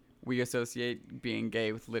like we associate being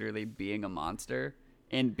gay with literally being a monster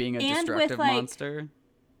and being a destructive monster.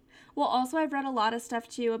 Well, also I've read a lot of stuff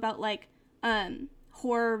too about like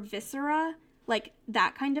horror viscera, like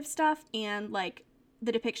that kind of stuff, and like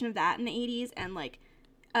the depiction of that in the 80s, and like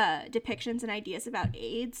depictions and ideas about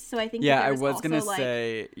AIDS. So I think Yeah, that I there's was also, gonna like,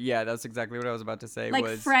 say. Yeah, that's exactly what I was about to say. like,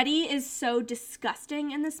 was Freddy is so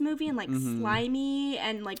disgusting in this movie and, like, slimy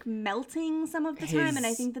and, like, melting some of the time. And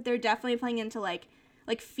I think that they're definitely playing into, like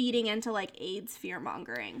feeding into, like, AIDS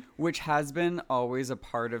fear-mongering. which has been always a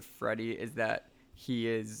part of Freddy, is that he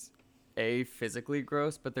is physically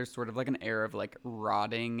gross, but there's sort of like an air of like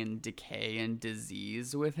rotting and decay and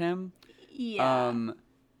disease with him. Yeah.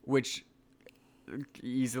 Which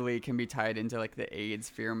easily can be tied into like the AIDS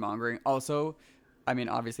fear mongering. Also, I mean,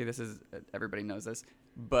 obviously this is, everybody knows this,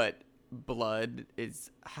 but blood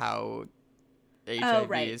is how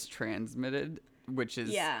HIV is transmitted, which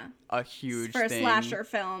is a huge for a thing slasher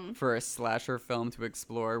film. For a slasher film to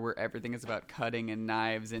explore, where everything is about cutting and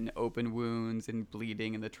knives and open wounds and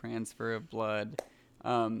bleeding and the transfer of blood.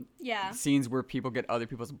 Scenes where people get other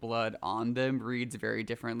people's blood on them reads very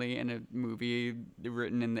differently in a movie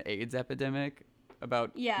written in the AIDS epidemic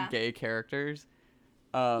about gay characters.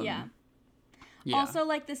 Also,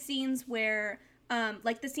 like, the scenes where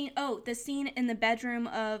the scene in the bedroom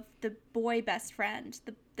of the boy best friend,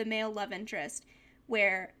 the male love interest,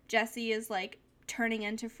 where Jesse is, like, turning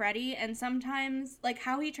into Freddy, and sometimes, like,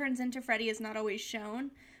 how he turns into Freddy is not always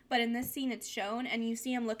shown, but in this scene it's shown, and you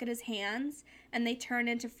see him look at his hands, and they turn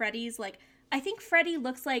into Freddy's, like, I think Freddy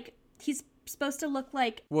looks like he's supposed to look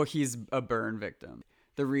like... Well, he's a burn victim.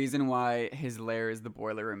 The reason why his lair is the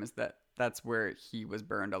boiler room is that that's where he was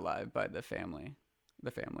burned alive by the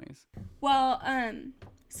families. Well,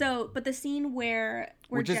 but the scene where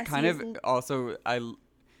which Jesse is kind of also,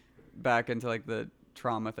 back into like the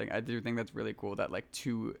trauma thing, I do think that's really cool that like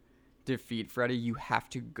to defeat Freddy, you have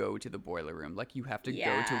to go to the boiler room. Like you have to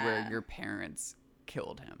go to where your parents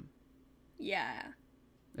killed him. Yeah.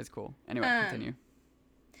 It's cool. Anyway, continue.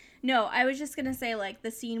 No, I was just gonna say, like,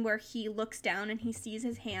 the scene where he looks down and he sees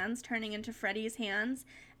his hands turning into Freddy's hands,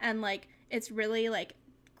 and, like, it's really, like,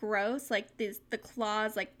 gross. Like, the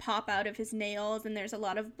claws, like, pop out of his nails, and there's a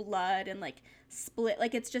lot of blood and, like, split.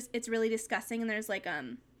 Like, it's really disgusting, and there's, like,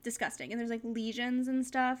 disgusting. And there's, like, lesions and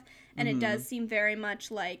stuff, and it does seem very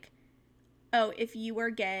much like, oh, if you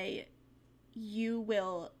are gay, you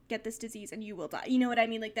will get this disease and you will die. You know what I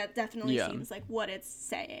mean? Like, that definitely seems like what it's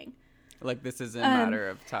saying. Like, this is a matter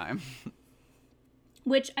of time.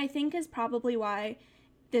 Which I think is probably why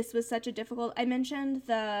this was such a difficult... I mentioned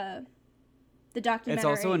the documentary. It's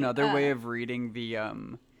also another way of reading the,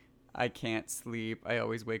 I can't sleep, I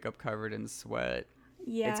always wake up covered in sweat.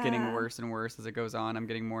 Yeah. It's getting worse and worse as it goes on. I'm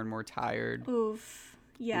getting more and more tired. Oof.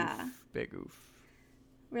 Yeah. Oof. Big oof.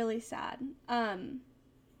 Really sad.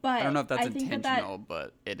 But I don't know if that's intentional,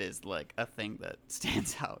 but it is, like, a thing that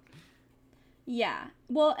stands out. Yeah.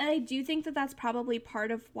 Well, and I do think that that's probably part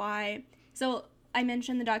of why... So, I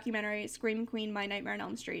mentioned the documentary Scream Queen, My Nightmare on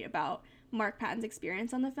Elm Street about Mark Patton's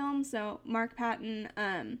experience on the film. So, Mark Patton,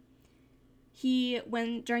 during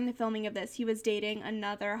the filming of this, he was dating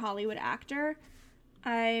another Hollywood actor.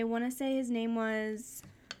 I want to say his name was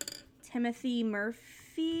Timothy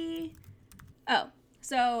Murphy. Oh,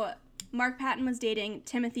 so Mark Patton was dating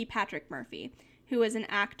Timothy Patrick Murphy, who was an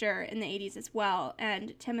actor in the 80s as well.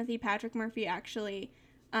 And Timothy Patrick Murphy actually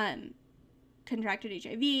contracted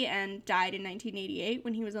HIV and died in 1988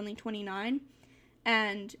 when he was only 29.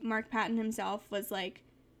 And Mark Patton himself was, like,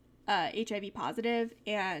 HIV positive.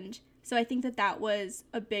 And so I think that was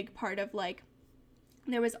a big part of, like,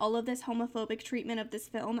 there was all of this homophobic treatment of this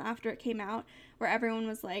film after it came out, where everyone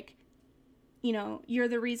was like, you know, you're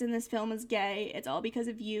the reason this film is gay. It's all because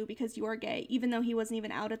of you, because you're gay, even though he wasn't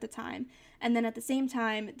even out at the time. And then at the same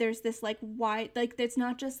time, there's this, like, it's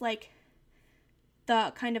not just, like,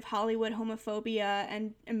 the kind of Hollywood homophobia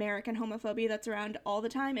and American homophobia that's around all the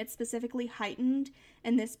time. It's specifically heightened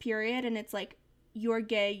in this period, and it's, like, you're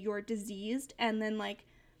gay, you're diseased, and then, like,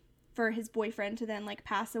 for his boyfriend to then, like,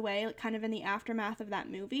 pass away, like, kind of in the aftermath of that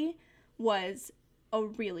movie was a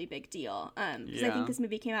really big deal. Because I think this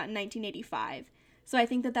movie came out in 1985. So I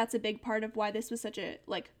think that's a big part of why this was such a,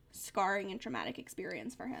 like, scarring and traumatic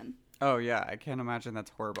experience for him. Oh, yeah. I can't imagine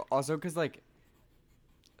that's horrible. Also, because, like,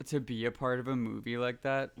 to be a part of a movie like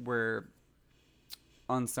that where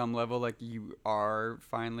on some level, like, you are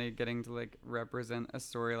finally getting to, like, represent a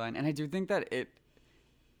storyline. And I do think that it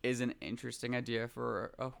is an interesting idea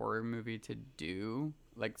for a horror movie to do,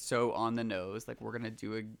 like, so on the nose, like, we're gonna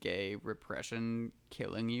do a gay repression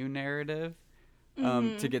killing you narrative,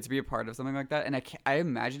 to get to be a part of something like that. And I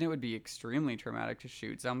imagine it would be extremely traumatic to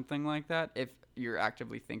shoot something like that if you're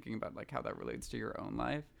actively thinking about, like, how that relates to your own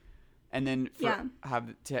life, and then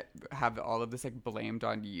have all of this, like, blamed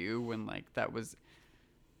on you when, like, that was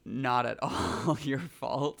not at all your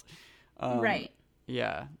fault. Right.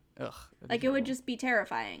 Yeah. Ugh. Like, it would just be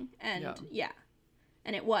terrifying. And yeah.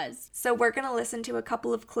 And it was. So we're going to listen to a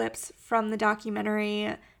couple of clips from the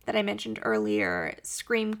documentary that I mentioned earlier,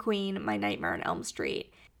 Scream Queen, My Nightmare on Elm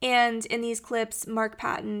Street. And in these clips, Mark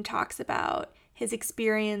Patton talks about his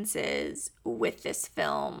experiences with this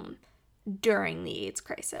film during the AIDS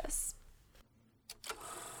crisis.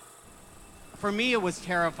 For me, it was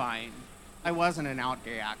terrifying. I wasn't an out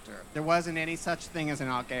gay actor. There wasn't any such thing as an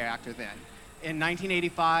out gay actor then. In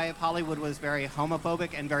 1985, Hollywood was very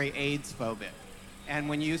homophobic and very AIDS phobic. And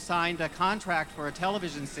when you signed a contract for a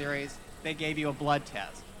television series, they gave you a blood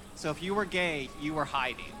test. So if you were gay, you were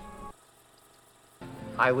hiding.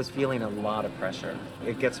 I was feeling a lot of pressure.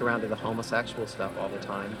 It gets around to the homosexual stuff all the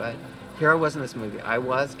time, but here I was in this movie. I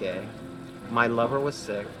was gay. My lover was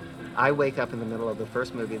sick. I wake up in the middle of the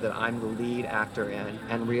first movie that I'm the lead actor in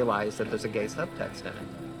and realize that there's a gay subtext in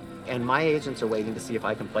it. And my agents are waiting to see if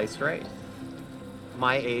I can play straight.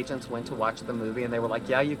 My agents went to watch the movie and they were like,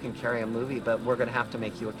 yeah, you can carry a movie, but we're going to have to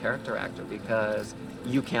make you a character actor because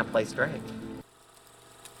you can't play straight.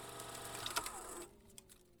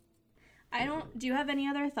 Do you have any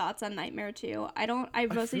other thoughts on Nightmare 2? I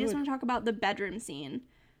mostly just want to talk about the bedroom scene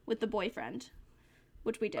with the boyfriend,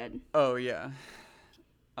 which we did. Oh, yeah.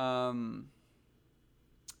 The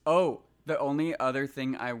only other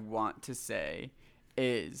thing I want to say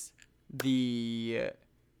is the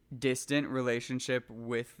distant relationship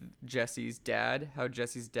with Jesse's dad, how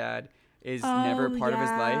Jesse's dad is never part of his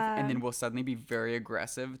life and then will suddenly be very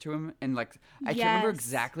aggressive to him. And like, I can't remember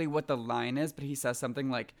exactly what the line is, but he says something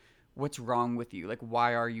like, what's wrong with you? Like,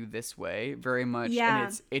 why are you this way? Very much. Yeah.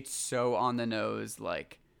 And it's so on the nose,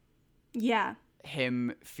 like, yeah,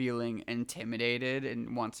 him feeling intimidated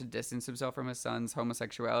and wants to distance himself from his son's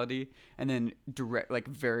homosexuality, and then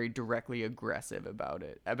very directly aggressive about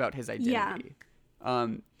it, about his identity.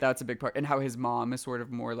 That's a big part. And how his mom is sort of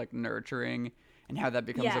more like nurturing, and how that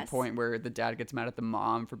becomes a point where the dad gets mad at the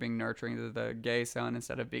mom for being nurturing to the gay son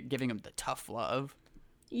instead of giving him the tough love.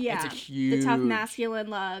 Yeah, it's a huge, the tough masculine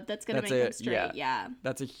love that's gonna make him straight. Yeah,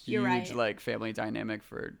 that's a huge like family dynamic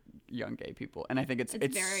for young gay people, and I think it's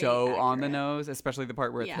very so accurate. On the nose, especially the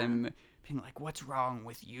part with him being like, "What's wrong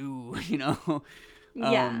with you?" You know?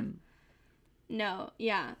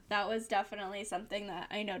 That was definitely something that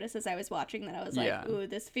I noticed as I was watching. That I was like, "Ooh,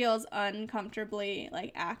 this feels uncomfortably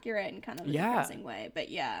like accurate in kind of a depressing way." But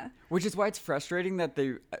which is why it's frustrating that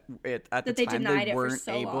at the time they weren't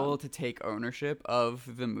able to take ownership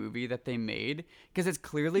of the movie that they made, because it's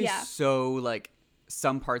clearly so like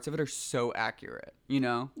some parts of it are so accurate, you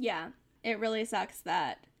know? Yeah, it really sucks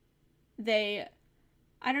that they.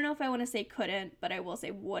 I don't know if I want to say couldn't, but I will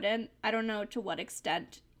say wouldn't. I don't know to what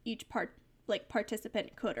extent each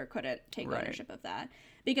participant could or couldn't take ownership of that,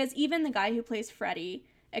 because even the guy who plays Freddy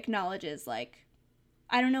acknowledges, like,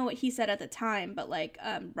 I don't know what he said at the time, but like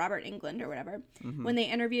Robert Englund or whatever, when they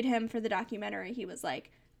interviewed him for the documentary, he was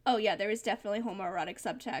like, oh yeah, there was definitely homoerotic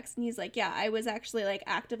subtext, and he's like, yeah, I was actually like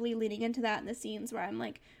actively leaning into that in the scenes where I'm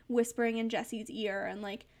like whispering in Jesse's ear and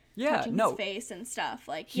like touching his face and stuff.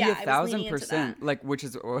 Like, he 1,000%, like, which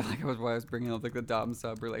is why I was bringing up like the dom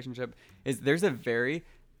sub relationship, is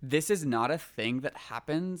this is not a thing that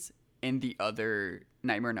happens in the other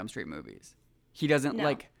Nightmare on Elm Street movies. He doesn't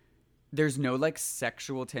like, there's no like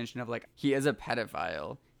sexual tension of like, he is a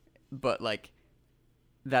pedophile, but like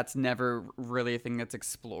that's never really a thing that's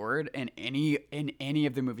explored in any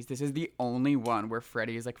of the movies. This is the only one where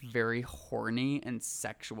Freddy is like very horny and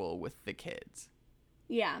sexual with the kids.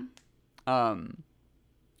 Yeah.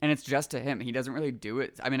 And it's just to him. He doesn't really do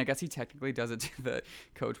it. I mean, I guess he technically does it to the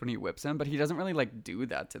coach when he whips him, but he doesn't really like do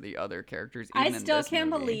that to the other characters. Even I still can't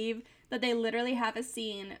believe that they literally have a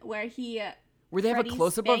scene where they have a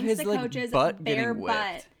close up of his like butt getting whipped.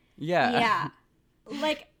 Butt. Yeah. Yeah.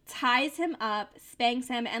 Like ties him up, spanks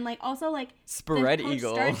him, and like also like spread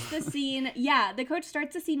eagle. Starts the scene. Yeah, the coach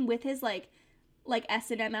starts the scene with his like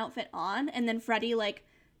S&M outfit on, and then Freddy like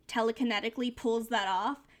telekinetically pulls that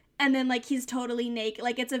off. And then, like, he's totally naked.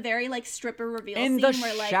 Like, it's a very, like, stripper reveal in scene the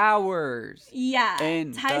where, like... showers. Yeah.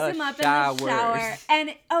 Ties him up in the shower.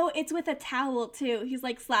 And, it's with a towel, too. He's,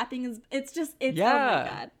 like, slapping his... It's just... oh, my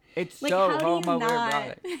God. It's like, so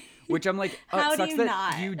homoerotic. Which I'm like, how it sucks do you that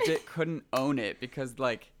not? you couldn't own it, because,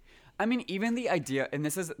 like... I mean, even the idea... And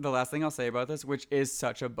this is the last thing I'll say about this, which is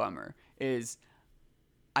such a bummer, is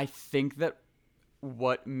I think that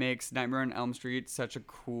what makes Nightmare on Elm Street such a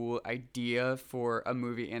cool idea for a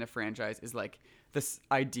movie and a franchise is like this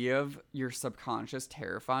idea of your subconscious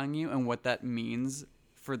terrifying you and what that means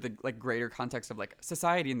for the like greater context of like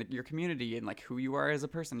society and your community and like who you are as a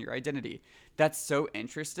person, your identity. That's so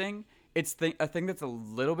interesting it's a thing that's a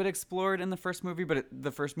little bit explored in the first movie, but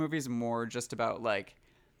the first movie is more just about like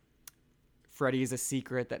Freddy is a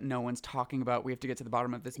secret that no one's talking about. We have to get to the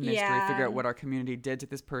bottom of this mystery, figure out what our community did to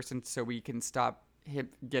this person so we can stop him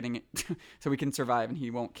getting it, so we can survive and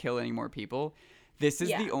he won't kill any more people. This is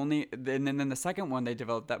the only, and then the second one, they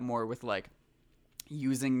developed that more with like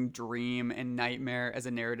using dream and nightmare as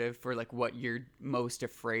a narrative for like what you're most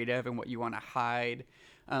afraid of and what you want to hide,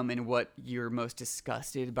 and what you're most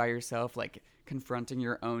disgusted by yourself, like confronting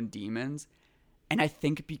your own demons. And I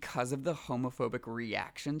think because of the homophobic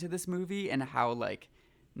reaction to this movie and how like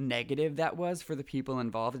negative that was for the people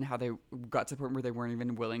involved and how they got to the point where they weren't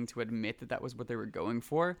even willing to admit that that was what they were going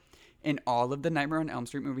for, in all of the Nightmare on Elm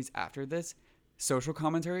Street movies after this, social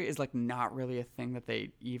commentary is like not really a thing that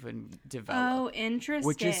they even develop. Oh, interesting.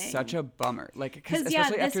 Which is such a bummer. Like, because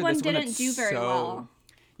this one didn't do very well.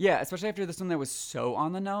 Yeah, especially after this one that was so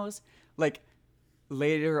on the nose. Like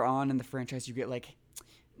later on in the franchise, you get like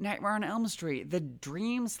Nightmare on Elm Street, the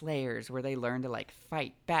Dream Slayers, where they learn to like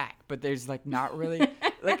fight back, but there's like not really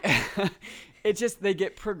like it just, they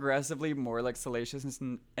get progressively more like salacious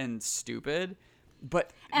and stupid,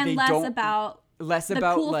 but and they less don't about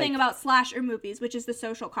the cool thing about slasher movies, which is the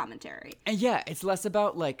social commentary. And yeah, it's less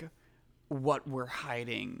about like what we're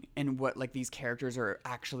hiding and what like these characters are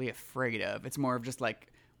actually afraid of. It's more of just like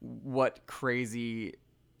what crazy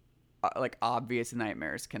like obvious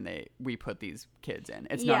nightmares we put these kids in.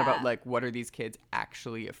 It's not about like what are these kids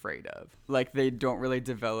actually afraid of. Like they don't really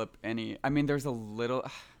develop any. I mean, there's a little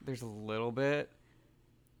bit,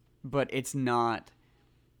 but it's not.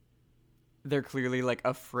 They're clearly like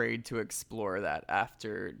afraid to explore that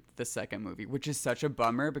after the second movie, which is such a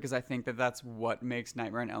bummer because I think that that's what makes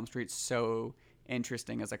Nightmare on Elm Street so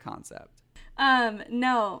interesting as a concept.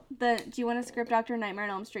 No. Do you want to script Dr. Nightmare on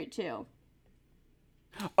Elm Street 2?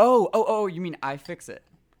 Oh, you mean I fix it?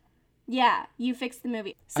 Yeah, you fix the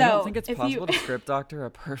movie. So I don't think it's possible to script doctor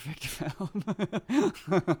a perfect film.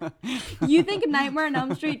 You think Nightmare on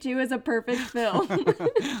Elm Street 2 is a perfect film?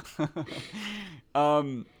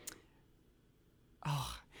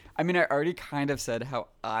 I mean, I already kind of said how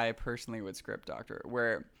I personally would script doctor,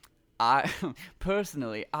 where I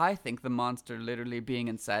think the monster literally being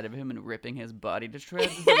inside of him and ripping his body to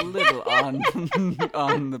shreds is a little on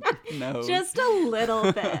the nose. Just a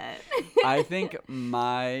little bit. I think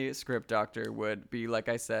my script doctor would be, like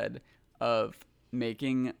I said, of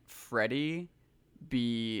making Freddy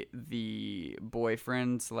be the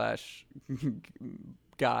boyfriend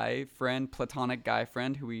 / guy friend, platonic guy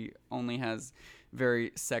friend who he only has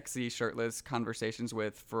very sexy shirtless conversations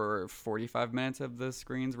with for 45 minutes of the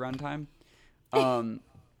screen's runtime.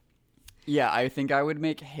 Yeah, I think I would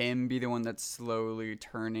make him be the one that's slowly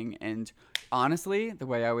turning, and honestly, the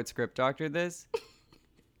way I would script doctor this,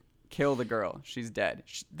 kill the girl. She's dead.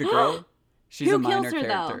 The girl, she's a minor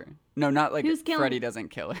character. Though? No, not like Freddy doesn't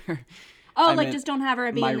kill her. Oh, like just don't have her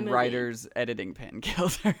be in the movie. My writer's editing pen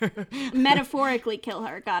killed her. Metaphorically kill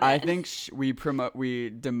her. Got it. I think we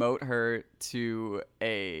demote her to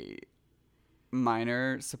a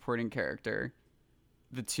minor supporting character.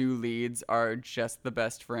 The two leads are just the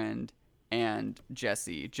best friend and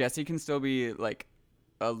Jesse. Jesse can still be like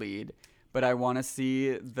a lead, but I want to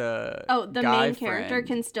see the main character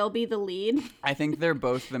can still be the lead. I think they're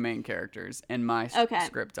both the main characters in my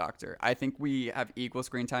script doctor. I think we have equal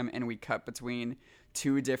screen time and we cut between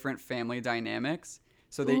two different family dynamics.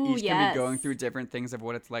 So they each can be going through different things of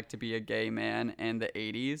what it's like to be a gay man in the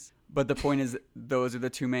 80s. But the point is, those are the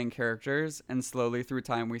two main characters, and slowly through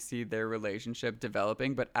time we see their relationship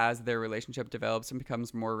developing. But as their relationship develops and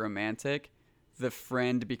becomes more romantic, the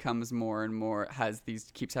friend becomes more and more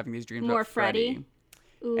keeps having these dreams about Freddy.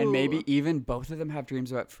 And maybe even both of them have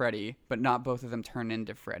dreams about Freddy, but not both of them turn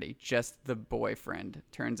into Freddy. Just the boyfriend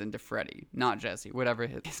turns into Freddy, not Jesse, whatever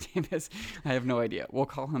his name is. I have no idea. We'll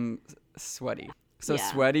call him Sweaty. So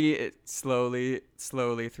Sweaty, it slowly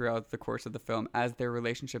throughout the course of the film, as their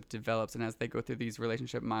relationship develops and as they go through these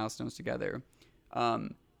relationship milestones together,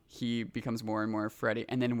 he becomes more and more Freddy.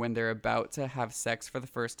 And then when they're about to have sex for the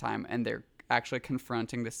first time and they're actually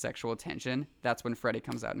confronting the sexual tension, that's when Freddy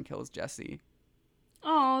comes out and kills Jesse.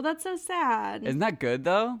 Oh, that's so sad. Isn't that good,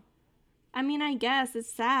 though? I mean, I guess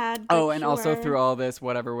it's sad. And also through all this,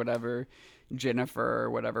 whatever, Jennifer,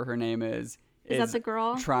 or whatever her name is that the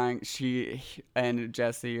girl? She and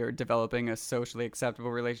Jesse are developing a socially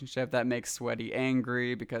acceptable relationship that makes Sweaty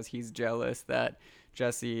angry because he's jealous that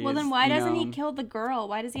Jesse Well, then why doesn't he kill the girl?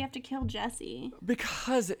 Why does he have to kill Jesse?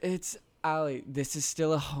 Because it's Allie, this is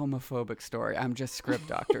still a homophobic story. I'm just script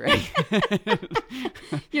doctoring.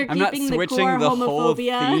 You're I'm not keeping the switching core the whole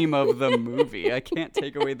homophobia. theme of the movie. I can't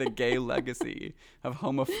take away the gay legacy of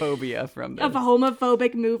homophobia from this. Of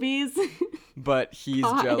homophobic movies. But he's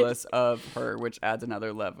God. jealous of her, which adds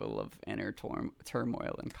another level of inner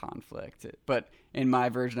turmoil and conflict. But in my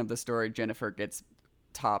version of the story, Jennifer gets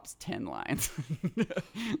tops 10 lines.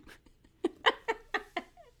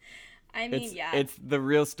 I mean, yeah. It's the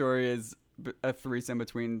real story is a threesome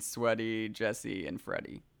between Sweaty, Jesse, and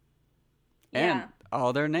Freddie. Yeah. And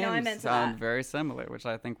all their I'm names into sound that. very similar, which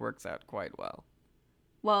I think works out quite well.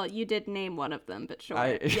 Well, you did name one of them, but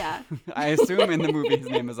sure. Yeah. I assume in the movie his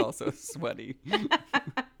name is also Sweaty.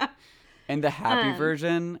 In the happy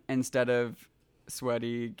version, instead of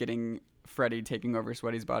Sweaty getting Freddie taking over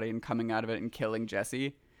Sweaty's body and coming out of it and killing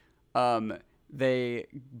Jesse, they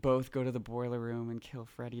both go to the boiler room and kill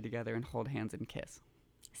Freddie together and hold hands and kiss.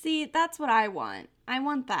 See, that's what I want. I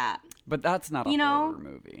want that. But that's not a horror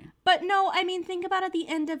movie. But no, I mean, think about at the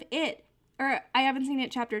end of It. Or I haven't seen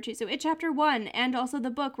It Chapter 2. So It Chapter 1 and also the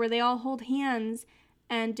book where they all hold hands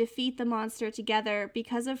and defeat the monster together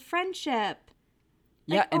because of friendship.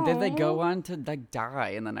 Yeah, and then they aw. go on to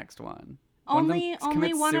die in the next one. Only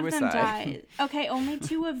commits one of them suicide. died. Okay, only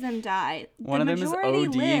 2 of them die. One The of them is majority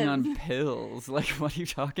ODing live. on pills. Like, what are you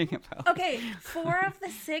talking about? Okay, 4 of the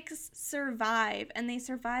 6 survive, and they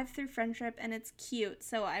survive through friendship, and it's cute.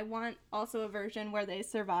 So I want also a version where they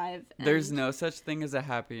survive. There's no such thing as a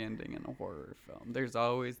happy ending in a horror film. There's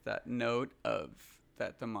always that note of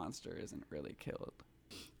that the monster isn't really killed.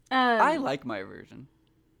 I like my version.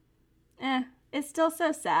 It's still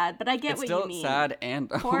so sad, but I get It's what still you mean. sad and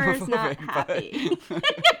Horror's not homophobic, happy.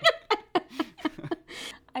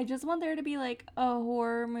 I just want there to be like a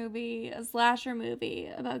horror movie, a slasher movie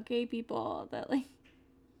about gay people that like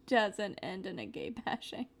doesn't end in a gay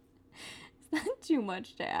bashing. Is that too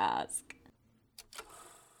much to ask?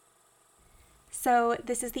 So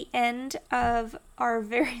this is the end of our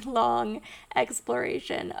very long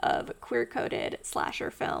exploration of queer-coded slasher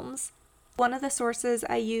films. One of the sources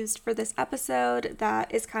I used for this episode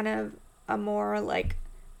that is kind of a more like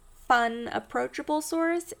fun, approachable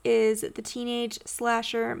source is the Teenage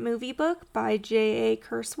Slasher Movie Book by J.A.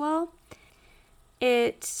 Kurzweil.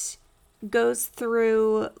 It goes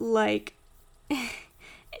through like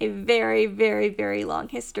a very, very, very long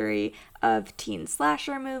history of teen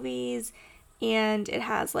slasher movies, and it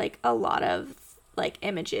has like a lot of like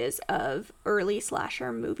images of early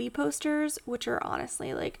slasher movie posters, which are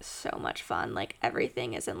honestly like so much fun. Like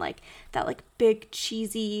everything is in like that like big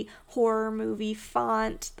cheesy horror movie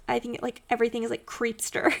font. I think like everything is like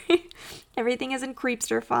Creepster. Everything is in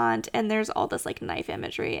Creepster font, and there's all this like knife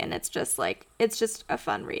imagery, and it's just a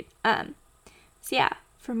fun read. So yeah,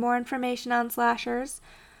 for more information on slashers,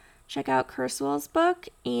 check out Kurzweil's book.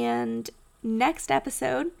 And next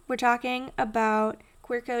episode, we're talking about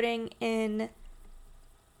queer coding in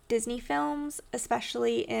Disney films,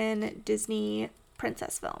 especially in Disney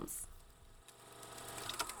princess films.